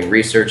who are doing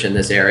research in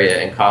this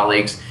area and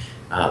colleagues,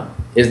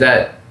 is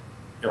that,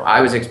 you know, I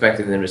was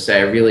expecting them to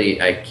say,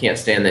 I can't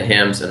stand the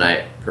hymns and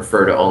I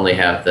prefer to only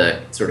have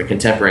the sort of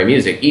contemporary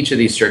music. Each of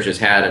these churches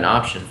had an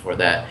option for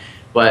that.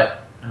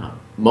 But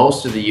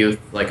most of the youth,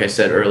 like I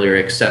said earlier,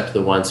 except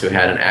the ones who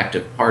had an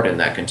active part in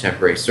that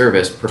contemporary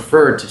service,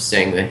 preferred to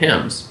sing the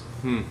hymns.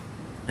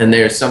 And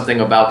there's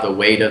something about the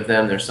weight of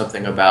them. There's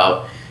something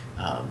about,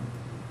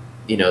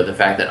 you know, the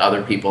fact that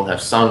other people have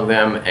sung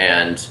them,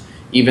 and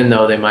even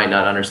though they might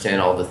not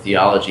understand all the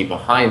theology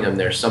behind them,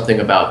 there's something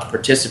about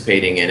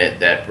participating in it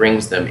that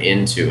brings them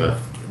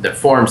that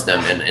forms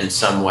them in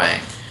some way.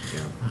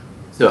 Yeah.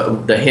 So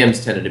the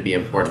hymns tended to be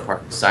an important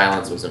part. The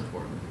silence was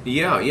important.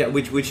 Yeah, yeah,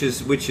 which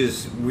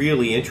is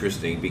really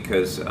interesting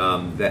because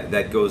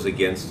that goes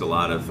against a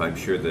lot of, I'm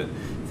sure, the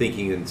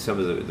thinking and some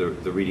of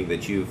the reading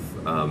that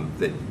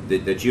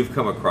you've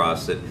come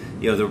across, that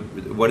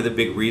one of the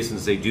big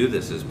reasons they do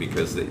this is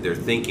because they're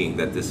thinking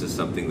that this is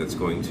something that's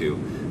going to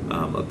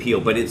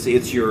appeal, but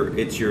it's your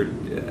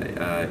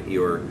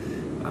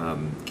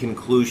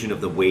conclusion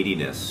of the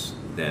weightiness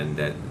then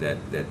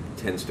that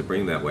tends to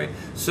bring that way.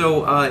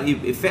 So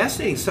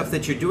fascinating stuff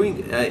that you're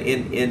doing,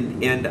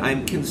 and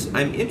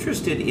I'm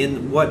interested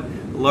in what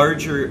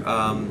larger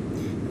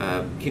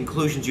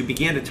conclusions you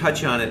began to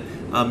touch on it.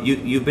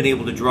 You've been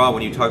able to draw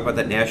when you talk about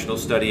that national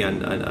study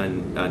on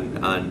and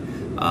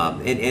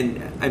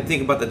I'm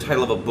thinking about the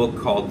title of a book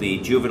called "The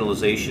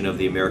Juvenilization of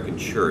the American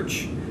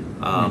Church."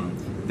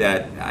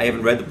 That I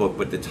haven't read the book,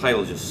 but the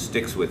title just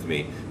sticks with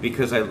me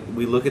because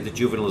we look at the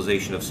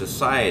juvenilization of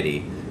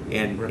society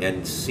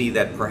and see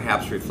that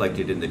perhaps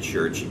reflected in the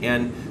church.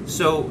 And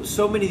so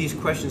many of these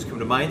questions come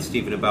to mind,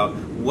 Stephen, about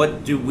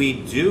what do we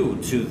do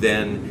to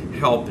then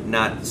help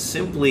not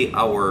simply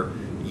our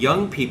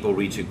young people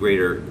reach a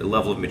greater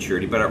level of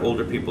maturity, but our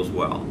older people as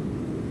well.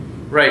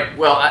 Right.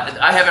 Well,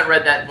 I haven't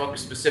read that book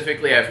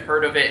specifically. I've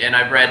heard of it, and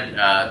I've read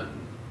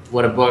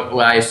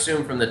what I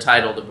assume from the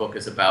title the book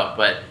is about,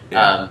 but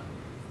Yeah.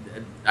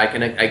 I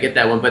get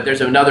that one, but there's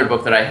another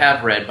book that I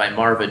have read by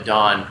Marva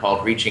Dawn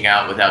called Reaching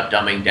Out Without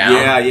Dumbing Down.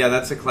 Yeah,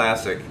 that's a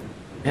classic.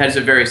 It has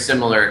a very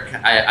similar,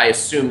 I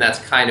assume that's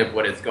kind of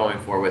what it's going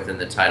for within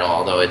the title,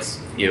 although it's,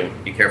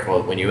 be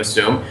careful when you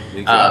assume.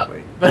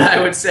 Exactly. But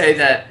I would say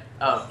that,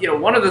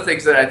 one of the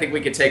things that I think we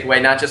could take away,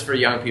 not just for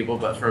young people,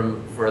 but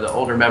for the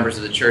older members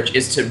of the church,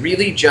 is to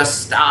really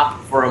just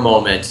stop for a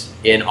moment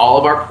in all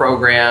of our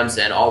programs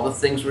and all the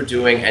things we're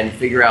doing and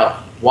figure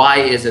out, why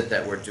is it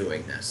that we're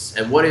doing this?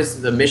 And what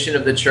is the mission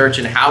of the church,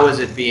 and how is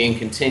it being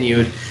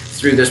continued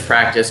through this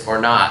practice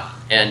or not?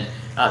 And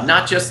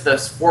not just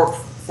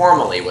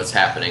formally what's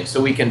happening.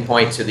 So we can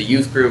point to the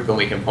youth group, and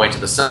we can point to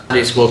the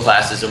Sunday school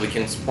classes, and we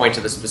can point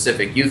to the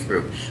specific youth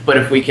group. But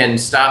if we can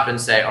stop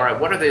and say, all right,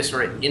 what are the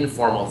sort of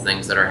informal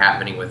things that are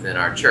happening within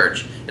our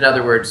church? In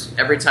other words,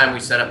 every time we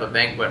set up a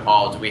banquet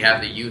hall, do we have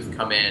the youth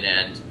come in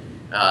and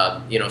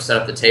set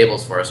up the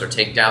tables for us or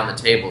take down the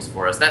tables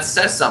for us? That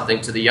says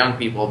something to the young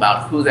people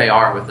about who they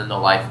are within the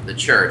life of the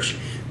church.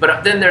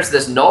 But then there's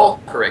this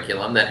null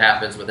curriculum that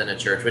happens within a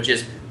church, which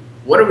is,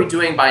 what are we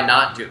doing by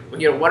not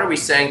doing? What are we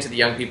saying to the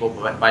young people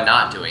by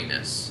not doing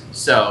this?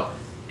 So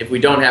if we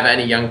don't have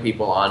any young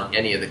people on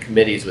any of the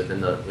committees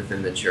within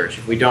the church,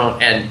 if we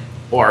don't,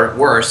 or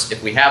worse,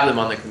 if we have them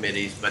on the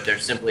committees, but they're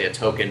simply a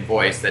token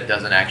voice that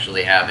doesn't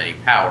actually have any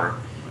power,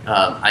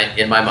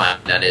 in my mind,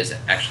 that is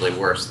actually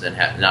worse than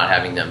not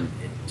having them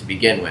to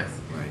begin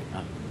with.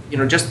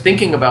 Right. Just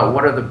thinking about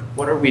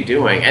what are we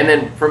doing, and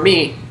then for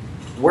me,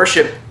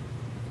 worship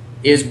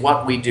is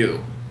what we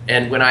do.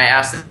 And when I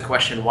ask the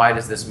question, why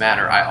does this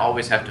matter, I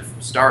always have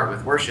to start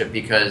with worship,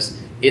 because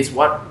it's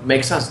what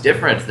makes us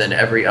different than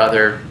every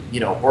other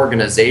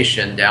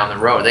organization down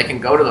the road. They can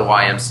go to the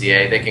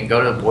YMCA, they can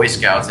go to the Boy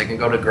Scouts, they can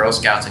go to Girl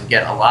Scouts and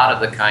get a lot of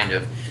the kind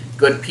of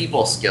good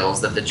people skills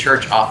that the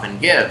church often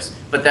gives,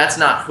 but that's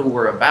not who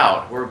we're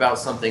about. We're about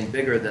something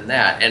bigger than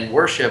that, and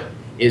worship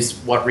is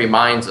what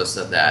reminds us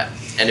of that.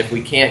 And if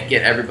we can't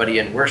get everybody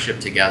in worship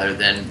together,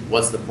 then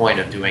what's the point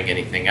of doing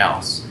anything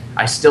else?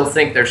 I still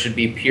think there should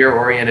be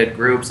peer-oriented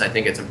groups. I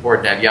think it's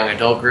important to have young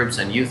adult groups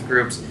and youth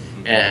groups,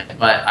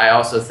 but I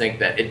also think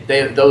that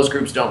those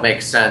groups don't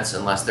make sense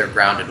unless they're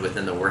grounded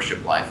within the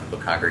worship life of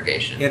a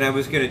congregation. And I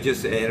was going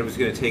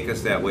to take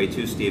us that way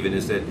too, Stephen.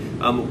 Is that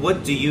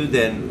what do you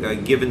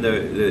then, given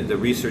the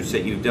research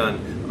that you've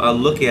done,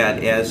 look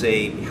at as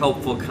a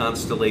helpful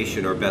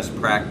constellation or best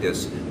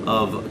practice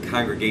of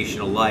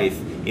congregational life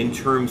in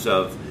terms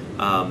of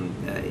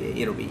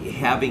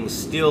having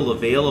still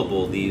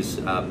available these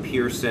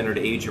peer-centered,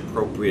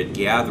 age-appropriate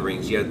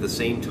gatherings, yet at the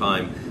same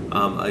time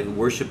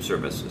worship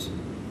services?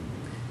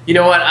 You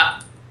know what?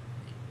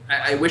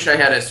 I wish I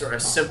had a sort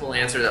of simple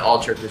answer that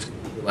all churches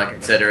can do. Like I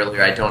said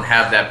earlier, I don't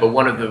have that. But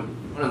one of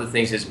the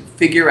things is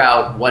figure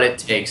out what it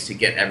takes to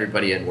get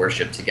everybody in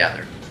worship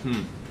together.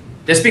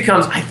 This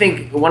becomes, I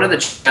think, one of the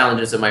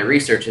challenges of my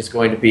research is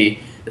going to be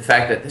the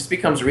fact that this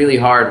becomes really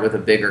hard with a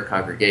bigger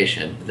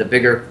congregation. The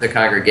bigger the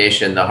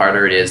congregation, the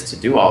harder it is to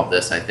do all of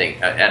this, I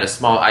think.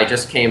 I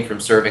just came from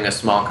serving a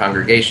small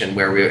congregation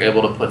where we were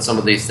able to put some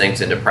of these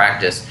things into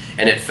practice,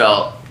 and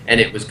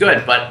it was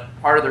good. But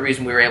part of the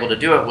reason we were able to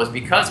do it was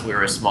because we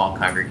were a small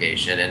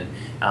congregation,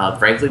 and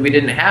frankly, we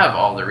didn't have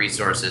all the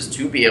resources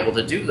to be able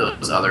to do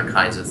those other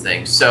kinds of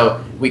things.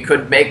 So we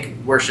could make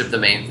worship the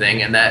main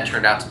thing, and that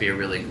turned out to be a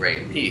really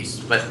great piece.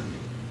 But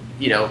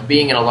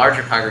being in a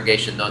larger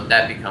congregation, though,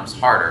 that becomes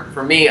harder.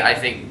 For me, I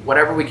think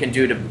whatever we can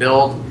do to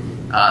build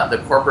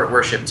the corporate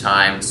worship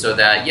time so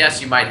that,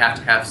 yes, you might have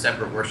to have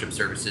separate worship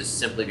services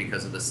simply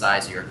because of the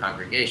size of your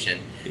congregation.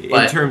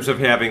 In terms of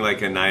having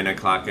like a 9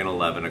 o'clock and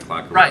 11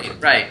 o'clock.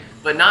 Right.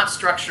 But not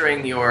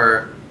structuring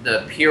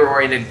the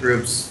peer-oriented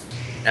groups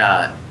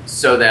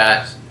so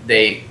that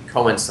they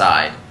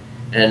coincide.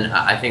 And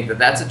I think that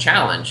that's a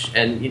challenge.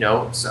 And, you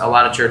know, a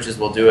lot of churches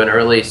will do an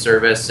early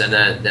service and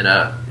then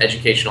a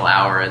educational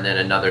hour and then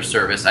another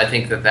service. I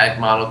think that that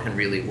model can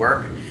really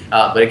work,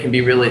 but it can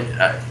be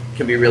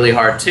really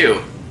hard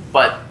too.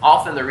 But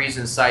often the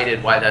reason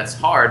cited why that's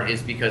hard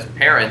is because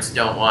parents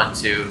don't want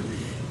to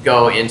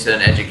go into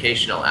an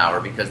educational hour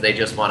because they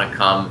just want to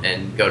come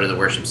and go to the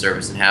worship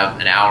service and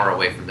have an hour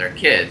away from their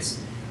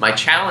kids. My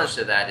challenge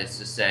to that is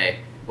to say,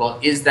 well,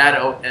 is that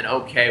an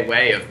okay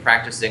way of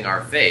practicing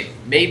our faith?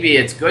 Maybe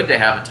it's good to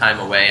have a time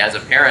away. As a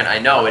parent, I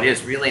know it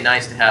is really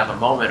nice to have a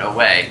moment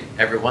away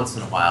every once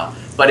in a while.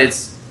 But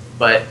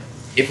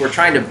if we're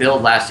trying to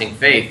build lasting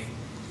faith,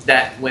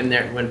 that when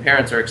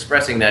parents are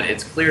expressing that,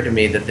 it's clear to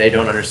me that they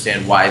don't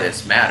understand why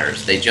this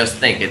matters. They just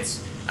think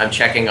I'm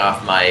checking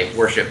off my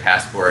worship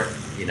passport,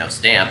 you know,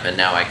 stamp, and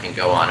now I can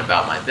go on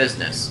about my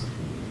business.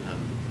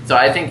 So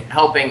I think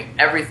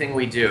everything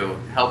we do,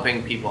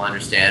 helping people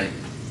understand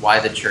why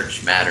the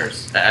church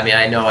matters. I mean,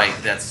 I know I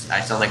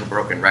sound like a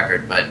broken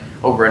record, but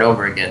over and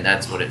over again,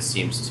 that's what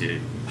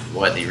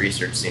what the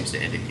research seems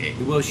to indicate.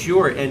 Well,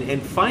 sure,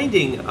 and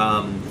finding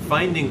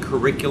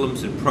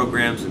curriculums and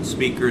programs and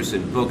speakers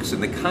and books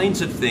and the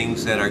kinds of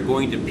things that are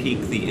going to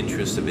pique the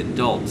interest of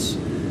adults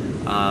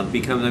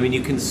becomes. I mean,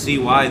 you can see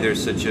why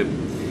there's such a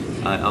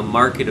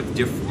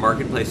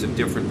marketplace of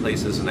different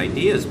places and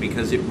ideas,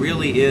 because it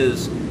really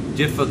is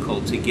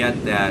difficult to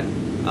get that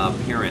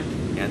parent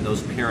and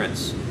those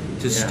parents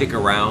to stick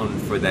around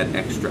for that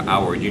extra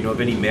hour. Do you know of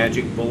any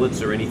magic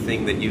bullets or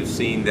anything that you've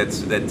seen that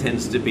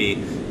tends to be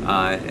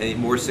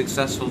more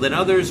successful than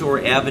others,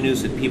 or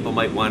avenues that people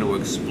might want to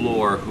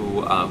explore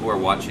who are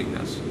watching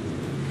this?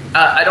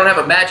 I don't have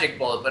a magic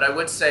bullet, but I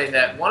would say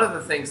that one of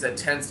the things that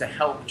tends to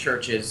help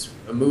churches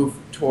move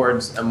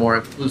towards a more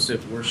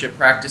inclusive worship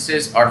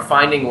practices are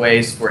finding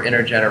ways for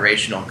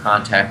intergenerational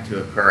contact to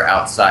occur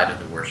outside of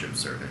the worship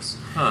service.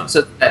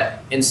 So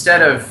that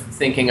instead of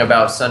thinking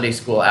about Sunday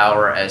school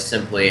hour as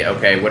simply,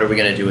 okay, what are we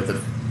going to do with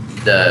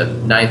the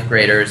ninth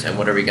graders and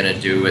what are we going to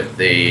do with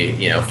the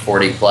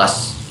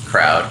 40-plus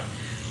crowd?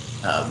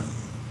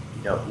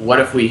 What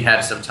if we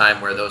had some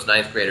time where those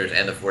ninth graders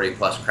and the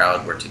 40-plus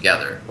crowd were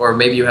together? Or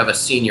maybe you have a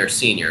senior,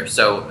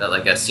 so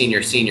like a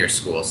senior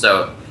school.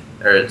 So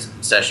there's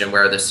a session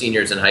where the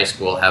seniors in high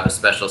school have a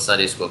special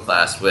Sunday school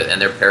class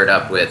and they're paired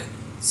up with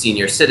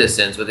senior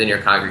citizens within your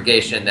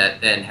congregation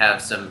that then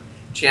have some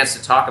chance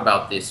to talk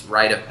about this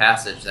rite of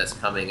passage that's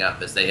coming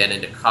up as they head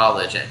into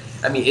college. And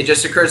I mean, it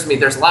just occurs to me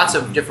there's lots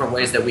of different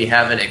ways that we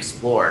haven't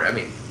explored. I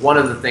mean, one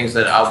of the things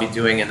that I'll be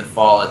doing in the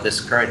fall at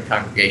this current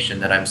congregation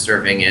that I'm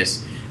serving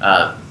is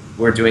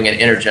we're doing an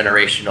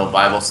intergenerational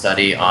Bible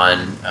study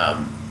on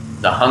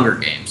the Hunger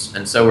Games.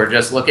 And so we're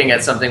just looking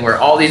at something where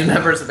all these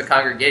members of the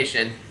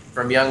congregation,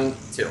 from young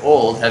to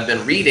old, have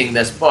been reading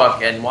this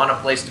book and want a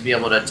place to be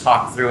able to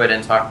talk through it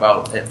and talk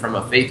about it from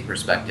a faith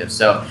perspective.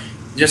 So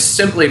just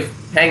simply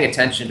paying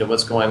attention to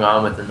what's going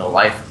on within the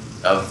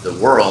life of the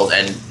world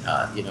and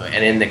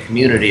and in the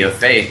community of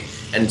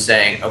faith, and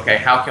saying, okay,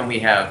 how can we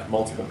have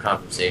multiple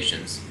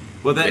conversations?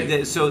 Well,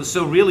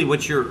 so really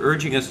what you're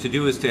urging us to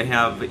do is to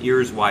have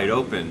ears wide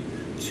open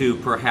to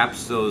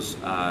perhaps those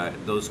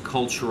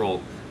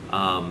cultural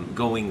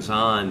goings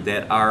on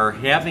that are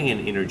having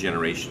an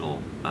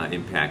intergenerational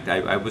impact.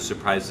 I was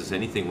surprised as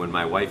anything when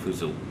my wife,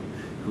 who's a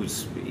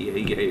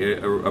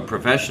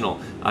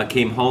professional,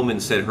 came home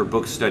and said her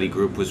book study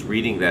group was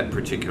reading that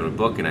particular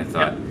book, and I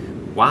thought,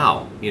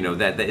 wow,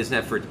 that isn't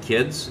that for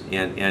kids,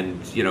 and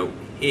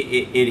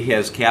it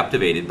has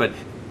captivated. But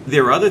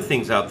there are other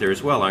things out there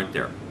as well, aren't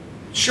there?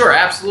 Sure,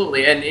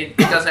 absolutely, and it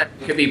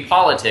could be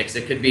politics,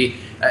 it could be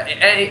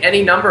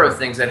any number of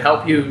things that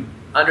help you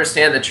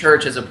understand the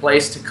church as a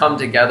place to come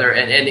together,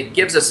 and it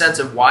gives a sense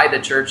of why the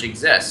church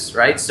exists,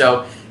 right?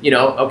 So,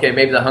 okay,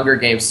 maybe the Hunger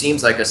Games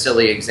seems like a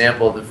silly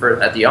example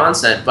at the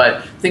onset,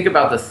 but think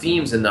about the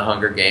themes in the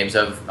Hunger Games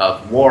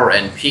of war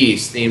and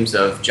peace, themes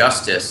of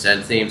justice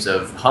and themes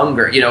of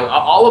hunger,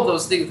 all of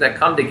those things that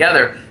come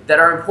together that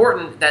are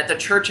important, that the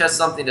church has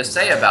something to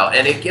say about,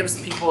 and it gives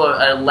people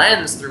a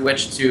lens through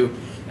which to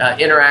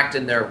interact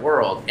in their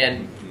world.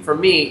 And for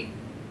me,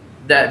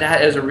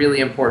 that is a really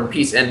important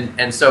piece,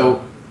 and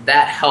so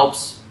that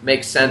helps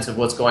make sense of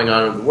what's going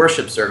on in the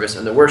worship service,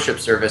 and the worship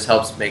service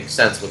helps make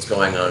sense of what's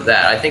going on with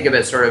that. I think of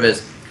it sort of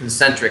as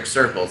concentric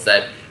circles,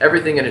 that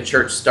everything in a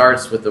church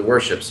starts with the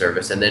worship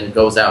service and then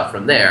goes out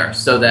from there,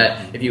 so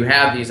that if you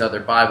have these other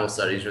Bible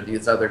studies or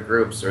these other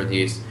groups or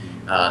these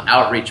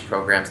outreach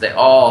programs, they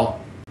all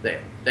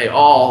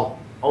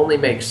only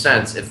make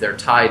sense if they're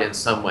tied in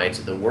some way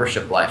to the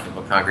worship life of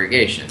a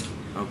congregation.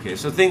 Okay,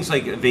 so things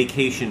like a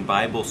vacation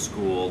Bible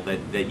school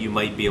that you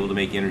might be able to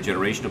make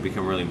intergenerational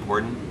become really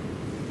important?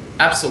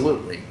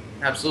 Absolutely.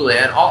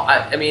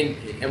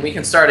 And we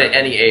can start at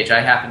any age.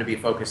 I happen to be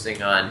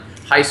focusing on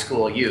high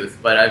school youth,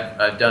 but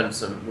I've done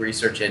some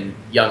research in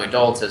young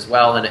adults as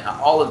well, and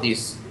all of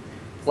these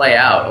play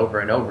out over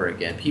and over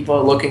again. People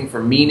are looking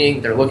for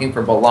meaning, they're looking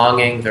for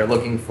belonging, they're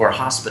looking for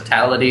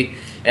hospitality,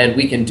 and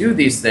we can do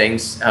these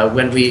things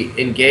when we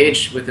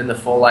engage within the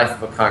full life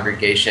of a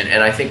congregation.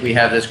 And I think we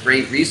have this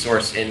great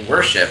resource in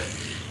worship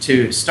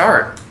to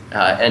start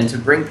and to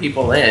bring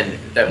people in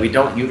that we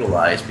don't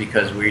utilize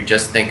because we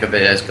just think of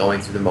it as going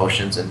through the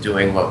motions and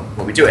doing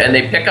what we do. And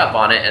they pick up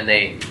on it and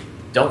they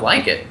don't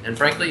like it. And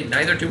frankly,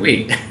 neither do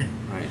we.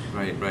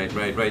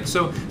 Right.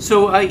 So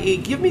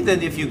give me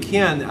then, if you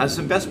can,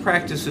 some best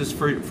practices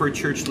for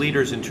church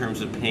leaders in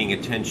terms of paying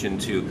attention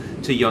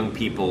to young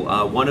people.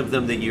 One of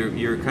them that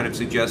you're kind of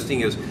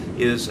suggesting is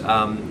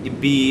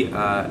be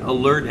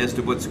alert as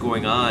to what's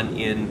going on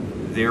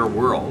in their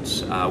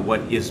worlds, what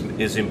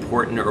is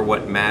important or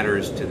what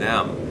matters to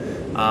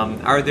them.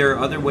 Are there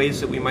other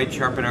ways that we might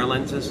sharpen our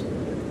lenses?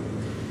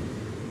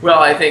 Well,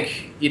 I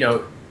think,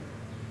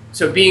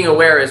 so being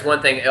aware is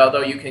one thing,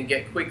 although you can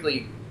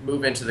quickly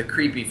move into the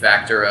creepy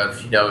factor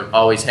of,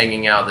 always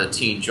hanging out the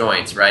teen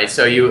joints, right?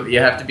 So you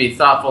have to be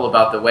thoughtful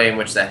about the way in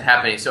which that's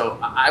happening. So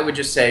I would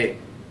just say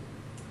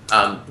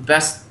the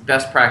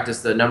best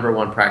practice, the number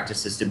one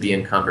practice, is to be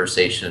in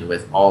conversation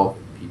with all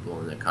the people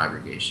in the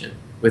congregation,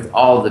 with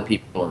all the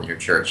people in your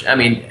church. I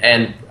mean,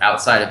 and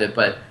outside of it,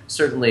 but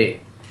certainly,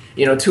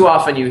 too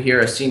often you hear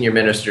a senior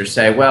minister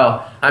say,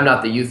 well, I'm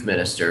not the youth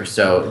minister,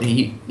 so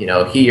he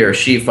or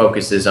she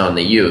focuses on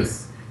the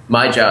youth.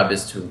 My job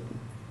is to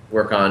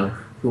work on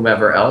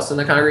whomever else in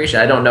the congregation.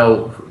 I don't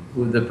know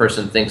who the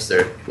person thinks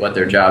what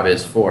their job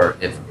is for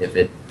if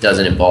it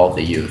doesn't involve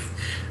the youth.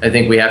 I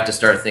think we have to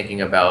start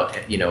thinking about,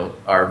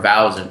 our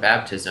vows in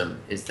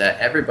baptism is that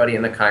everybody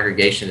in the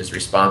congregation is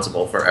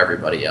responsible for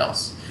everybody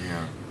else.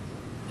 Yeah.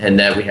 And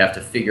that we have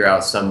to figure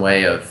out some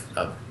way of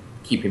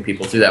keeping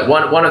people through that.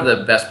 One of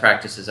the best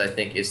practices, I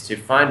think, is to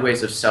find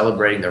ways of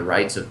celebrating the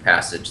rites of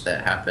passage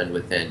that happen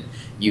within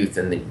youth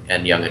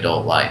and young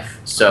adult life.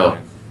 So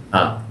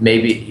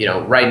maybe,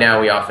 right now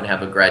we often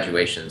have a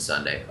graduation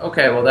Sunday.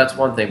 Okay, well, that's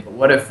one thing. But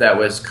what if that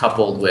was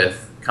coupled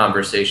with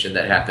conversation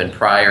that happened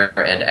prior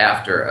and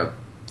after,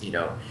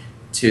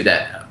 to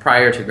that,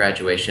 prior to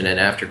graduation and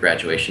after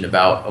graduation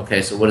about, okay,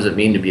 so what does it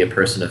mean to be a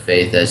person of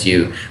faith as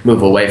you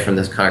move away from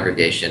this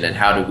congregation, and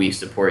how do we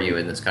support you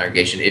in this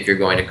congregation if you're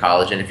going to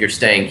college, and if you're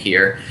staying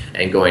here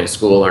and going to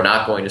school or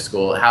not going to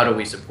school, how do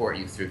we support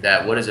you through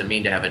that? What does it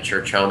mean to have a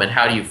church home, and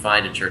how do you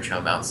find a church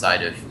home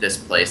outside of this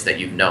place that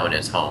you've known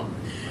as home?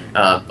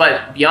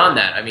 But beyond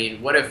that, I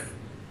mean, what if,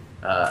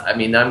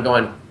 I'm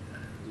going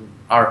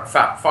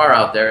far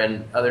out there,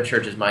 and other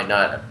churches might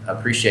not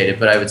appreciate it,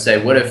 but I would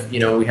say, what if,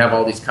 we have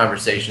all these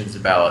conversations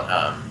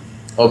about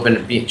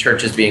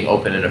churches being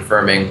open and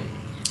affirming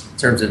in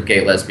terms of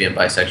gay, lesbian,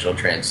 bisexual,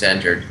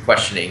 transgender,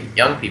 questioning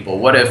young people.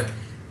 What if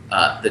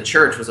the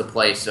church was a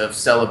place of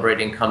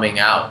celebrating coming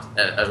out,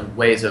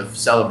 ways of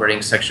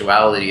celebrating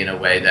sexuality in a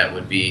way that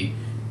would be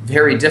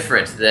very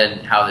different than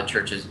how the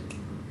churches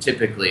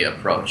typically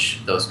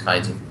approach those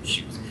kinds of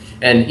issues?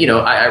 And,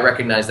 I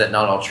recognize that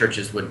not all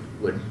churches would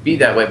be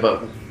that way,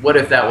 but what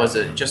if that was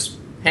just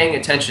paying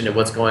attention to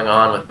what's going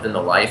on within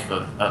the life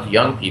of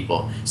young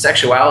people?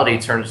 Sexuality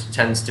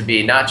tends to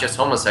be not just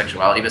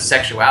homosexuality, but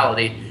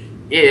sexuality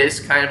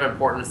is kind of an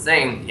important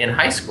thing in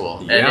high school.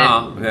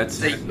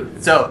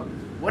 So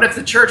what if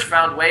the church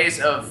found ways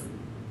of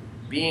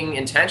being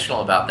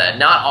intentional about that?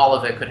 Not all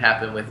of it could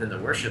happen within the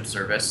worship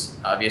service,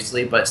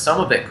 obviously, but some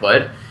of it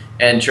could.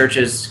 And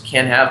churches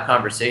can have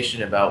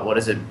conversation about what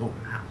does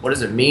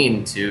it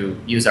mean to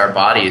use our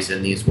bodies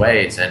in these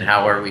ways, and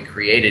how are we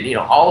created?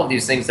 All of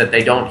these things that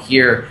they don't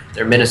hear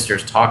their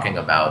ministers talking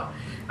about,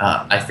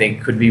 I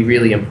think could be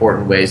really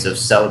important ways of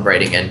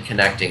celebrating and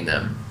connecting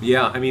them.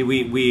 Yeah, I mean,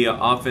 we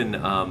often,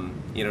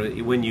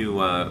 when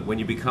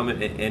you become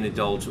an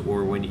adult,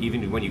 or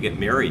even when you get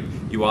married,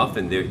 you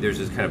often, there's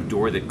this kind of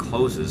door that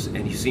closes,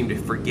 and you seem to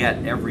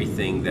forget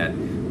everything that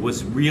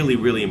was really,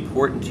 really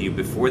important to you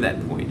before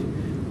that point.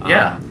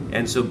 Yeah.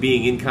 And so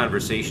being in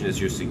conversation, as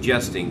you're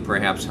suggesting,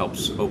 perhaps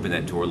helps open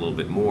that door a little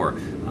bit more.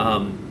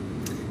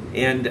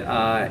 And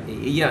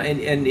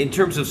in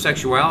terms of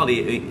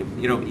sexuality,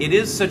 it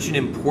is such an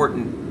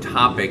important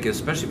topic,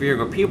 especially for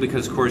younger people,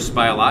 because, of course,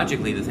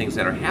 biologically, the things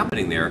that are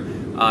happening there,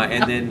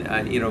 and then,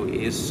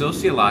 is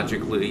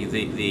sociologically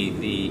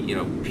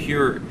the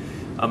pure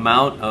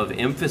amount of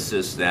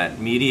emphasis that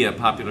media,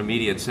 popular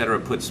media, etc.,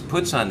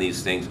 puts on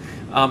these things.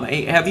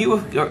 Have you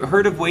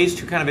heard of ways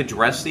to kind of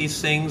address these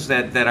things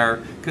that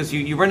are, because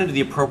you run into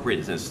the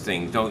appropriateness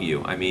thing, don't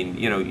you? I mean,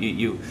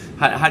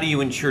 how do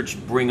you in church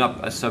bring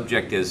up a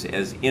subject as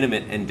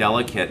intimate and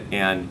delicate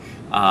and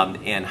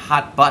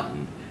hot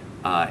button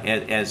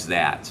as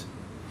that?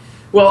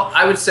 Well,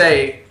 I would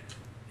say,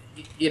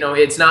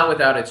 it's not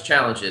without its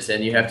challenges,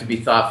 and you have to be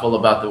thoughtful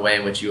about the way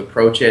in which you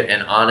approach it,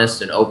 and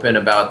honest and open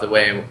about the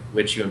way in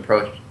which you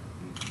approach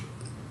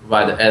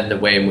the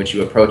way in which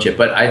you approach it.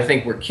 But I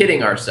think we're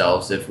kidding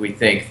ourselves if we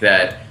think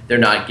that they're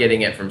not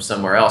getting it from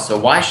somewhere else. So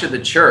why should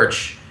the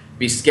church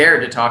be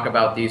scared to talk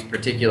about these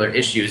particular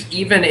issues,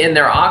 even in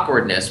their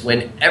awkwardness,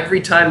 when every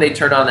time they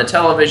turn on the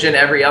television,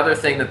 every other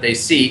thing that they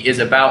see is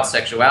about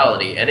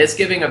sexuality, and it's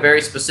giving a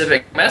very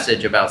specific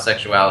message about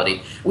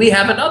sexuality. We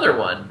have another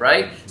one,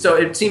 right? So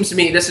it seems to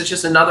me this is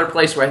just another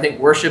place where I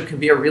think worship can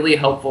be a really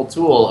helpful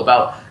tool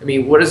about, I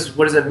mean, what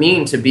does it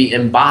mean to be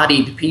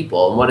embodied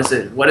people? And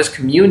what does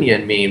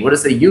communion mean? What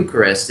is the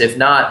Eucharist, if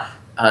not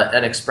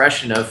an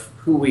expression of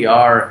who we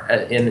are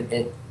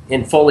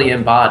in fully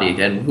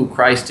embodied, and who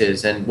Christ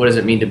is, and what does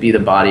it mean to be the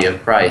body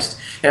of Christ?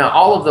 And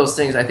all of those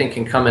things I think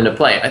can come into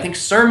play. I think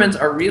sermons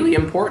are really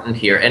important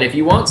here, and if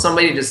you want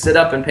somebody to sit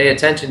up and pay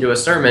attention to a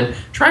sermon,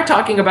 try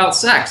talking about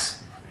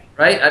sex,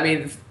 right? I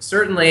mean,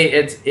 certainly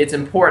it's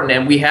important,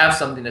 and we have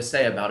something to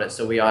say about it,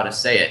 so we ought to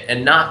say it,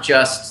 and not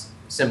just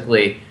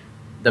simply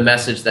the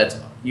message that's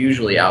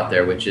usually out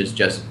there, which is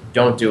just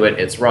don't do it,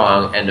 it's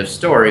wrong, end of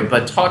story,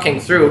 but talking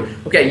through,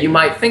 okay, you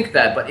might think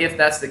that, but if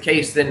that's the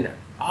case, then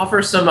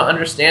offer some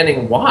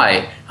understanding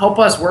why. Help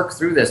us work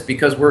through this,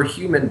 because we're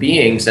human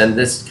beings, and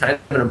this is kind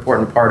of an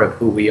important part of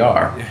who we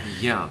are.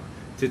 Yeah,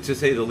 to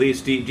say the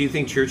least. Do you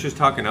think churches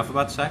talk enough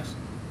about sex?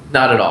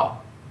 Not at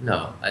all.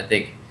 No, I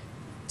think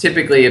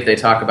typically if they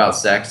talk about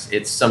sex,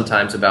 it's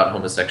sometimes about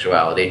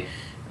homosexuality,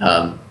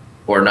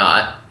 or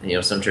not. You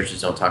know, some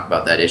churches don't talk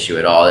about that issue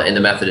at all. In the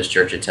Methodist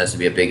Church, it tends to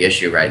be a big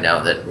issue right now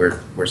that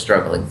we're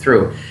struggling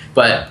through.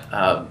 But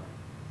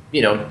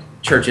you know,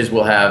 churches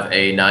will have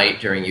a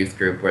night during youth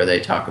group where they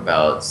talk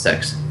about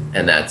sex,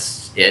 and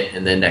that's it.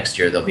 And then next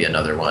year there'll be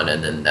another one,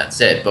 and then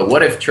that's it. But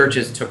what if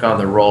churches took on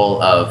the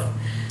role of,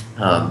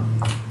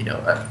 you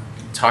know,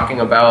 talking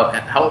about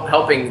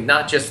helping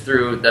not just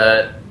through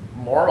the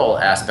moral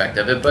aspect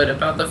of it, but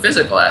about the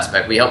physical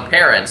aspect. We help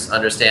parents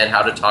understand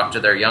how to talk to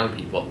their young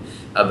people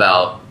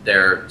about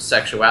their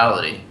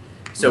sexuality.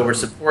 So we're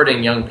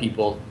supporting young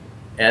people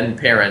and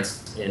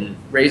parents in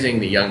raising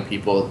the young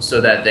people so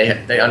that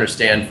they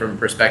understand from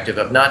perspective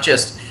of not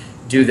just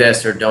do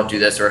this or don't do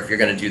this, or if you're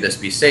going to do this,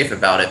 be safe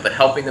about it, but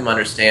helping them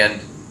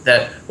understand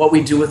that what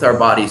we do with our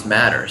bodies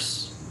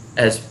matters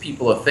as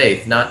people of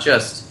faith, not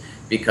just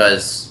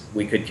because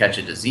we could catch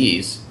a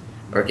disease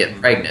or get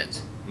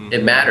pregnant.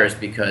 It matters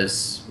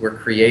because we're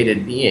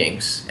created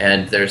beings,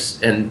 and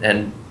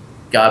and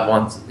God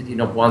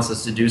wants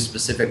us to do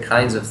specific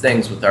kinds of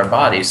things with our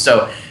bodies.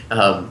 So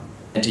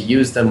and to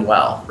use them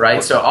well,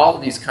 right? So all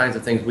of these kinds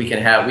of things we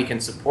can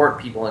support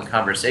people in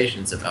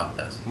conversations about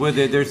this. Well,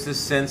 there's this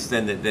sense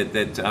then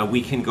that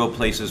we can go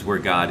places where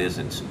God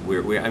isn't.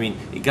 I mean,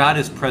 God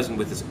is present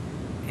with us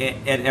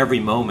at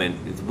every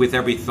moment, with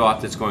every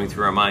thought that's going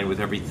through our mind, with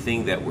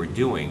everything that we're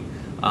doing.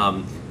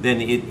 Then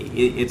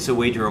it's a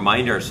way to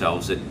remind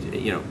ourselves that,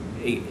 you know,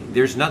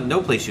 there's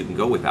no place you can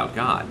go without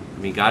God. I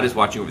mean, God is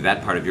watching over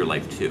that part of your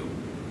life too.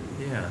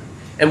 Yeah.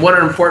 And what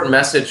an important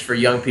message for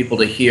young people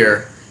to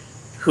hear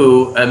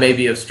who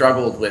maybe have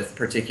struggled with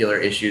particular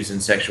issues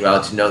in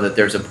sexuality, to know that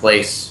there's a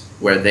place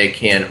where they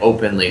can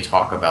openly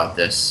talk about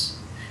this.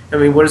 I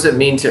mean, what does it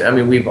mean to, I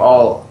mean, we've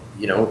all,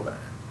 you know,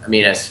 I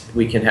mean, as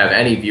we can have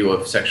any view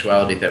of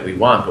sexuality that we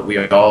want, but we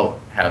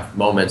all have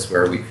moments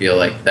where we feel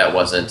like that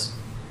wasn't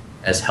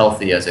as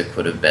healthy as it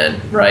could have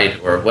been,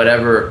 right? Or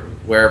whatever,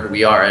 wherever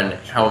we are, and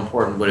how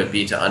important would it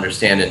be to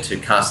understand and to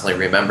constantly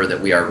remember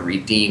that we are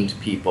redeemed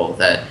people,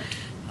 that,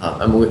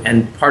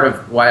 and part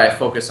of why I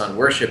focus on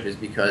worship is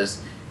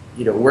because,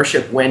 you know,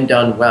 worship, when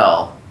done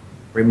well,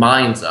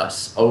 reminds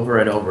us over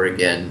and over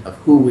again of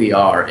who we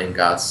are in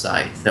God's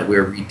sight, that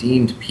we're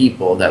redeemed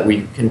people, that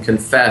we can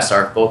confess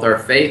both our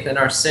faith and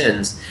our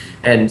sins,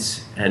 and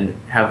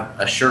have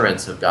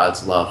assurance of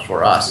God's love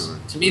for us. Sure.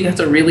 To me, that's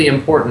a really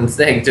important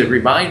thing to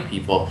remind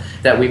people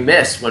that we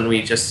miss when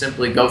we just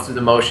simply go through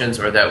the motions,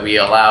 or that we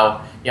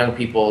allow young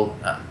people,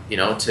 you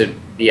know, to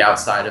be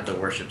outside of the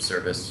worship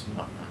service.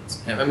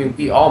 I mean,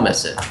 we all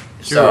miss it.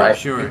 Sure,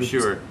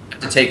 sure.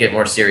 To take it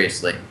more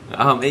seriously.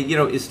 You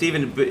know,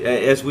 Stephen,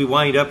 as we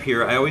wind up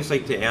here, I always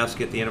like to ask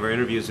at the end of our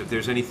interviews if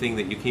there's anything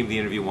that you came to the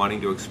interview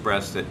wanting to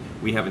express that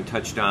we haven't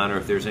touched on, or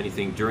if there's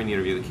anything during the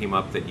interview that came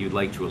up that you'd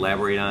like to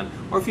elaborate on,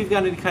 or if you've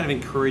got any kind of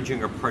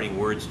encouraging or parting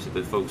words to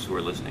the folks who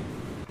are listening.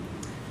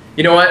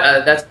 You know what?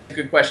 That's a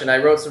good question. I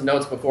wrote some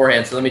notes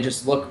beforehand, so let me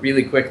just look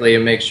really quickly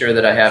and make sure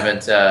that I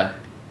haven't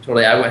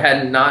totally. I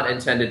had not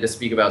intended to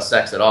speak about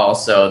sex at all,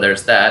 so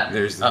there's that.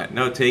 There's that.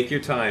 No, take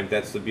your time.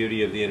 That's the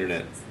beauty of the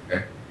internet.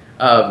 Okay.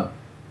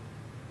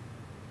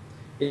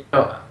 You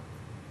know,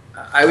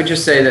 I would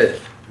just say that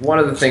one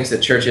of the things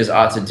that churches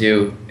ought to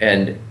do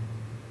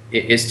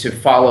is to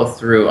follow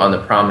through on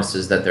the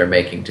promises that they're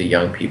making to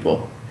young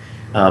people,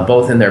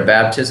 both in their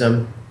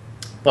baptism,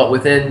 but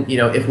within, you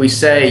know, if we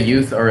say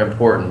youth are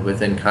important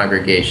within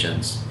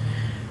congregations,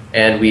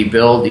 and we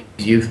build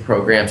these youth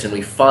programs, and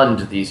we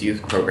fund these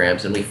youth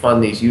programs, and we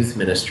fund these youth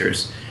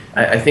ministers,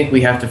 I think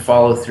we have to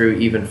follow through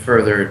even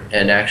further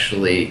and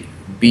actually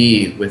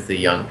be with the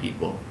young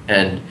people.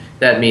 And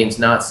that means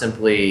not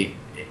simply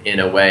in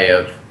a way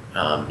of,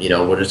 you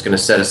know, we're just going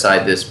to set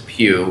aside this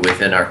pew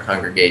within our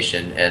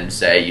congregation and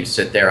say you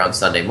sit there on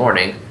Sunday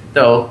morning,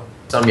 though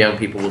some young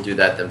people will do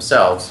that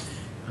themselves.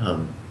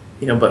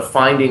 but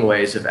finding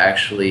ways of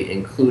actually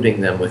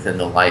including them within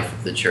the life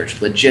of the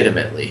church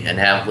legitimately and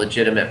have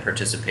legitimate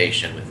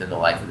participation within the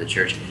life of the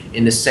church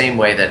in the same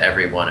way that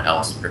everyone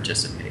else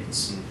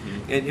participates.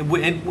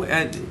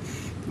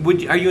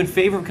 Are you in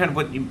favor of kind of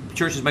what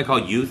churches might call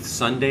youth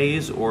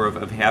Sundays, or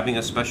of having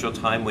a special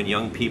time when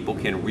young people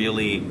can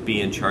really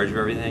be in charge of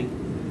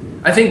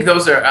everything? I think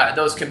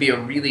those can be a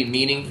really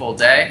meaningful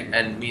day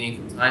and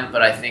meaningful time,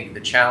 but I think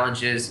the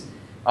challenge is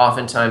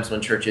oftentimes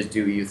when churches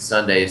do youth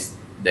Sundays,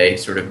 they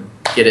sort of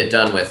get it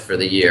done with for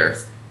the year,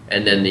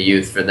 and then the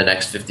youth for the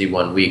next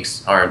 51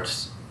 weeks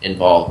aren't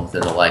involved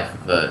within the life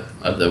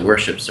of the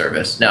worship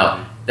service.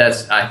 Now,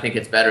 I think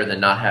it's better than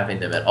not having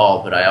them at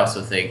all, but I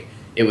also think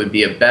it would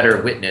be a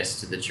better witness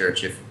to the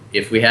church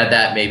if we had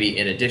that, maybe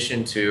in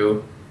addition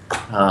to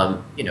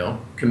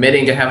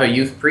committing to have a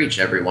youth preach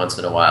every once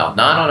in a while,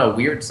 not on a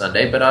weird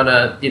Sunday, but on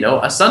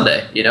a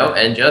Sunday,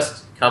 and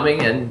just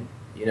coming and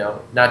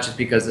not just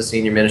because the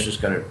senior minister is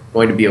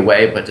going to be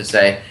away, but to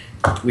say,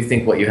 we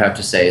think what you have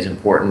to say is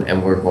important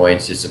and we're going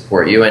to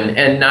support you,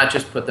 and not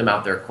just put them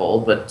out there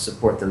cold, but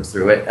support them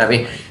through it. I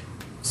mean,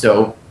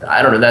 so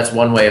I don't know, that's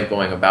one way of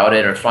going about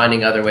it, or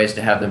finding other ways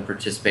to have them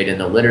participate in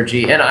the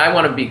liturgy. And I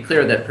want to be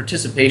clear that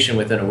participation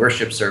within a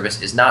worship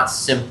service is not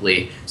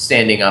simply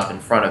standing up in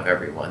front of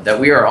everyone, that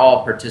we are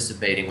all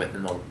participating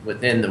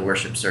within the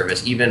worship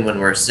service, even when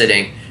we're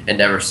sitting and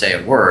never say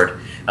a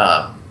word.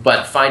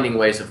 But finding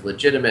ways of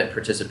legitimate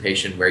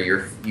participation where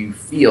you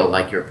feel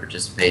like you're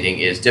participating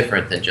is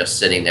different than just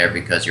sitting there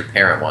because your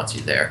parent wants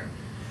you there,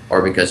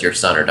 or because your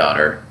son or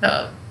daughter,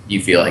 you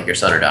feel like your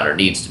son or daughter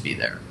needs to be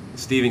there.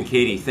 Stephen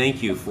Cady,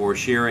 thank you for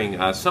sharing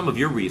some of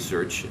your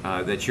research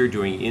that you're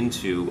doing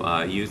into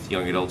youth,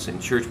 young adults in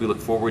church. We look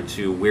forward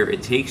to where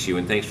it takes you,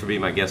 and thanks for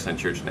being my guest on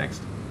ChurchNext.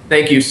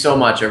 Thank you so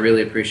much. I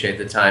really appreciate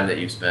the time that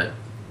you've spent.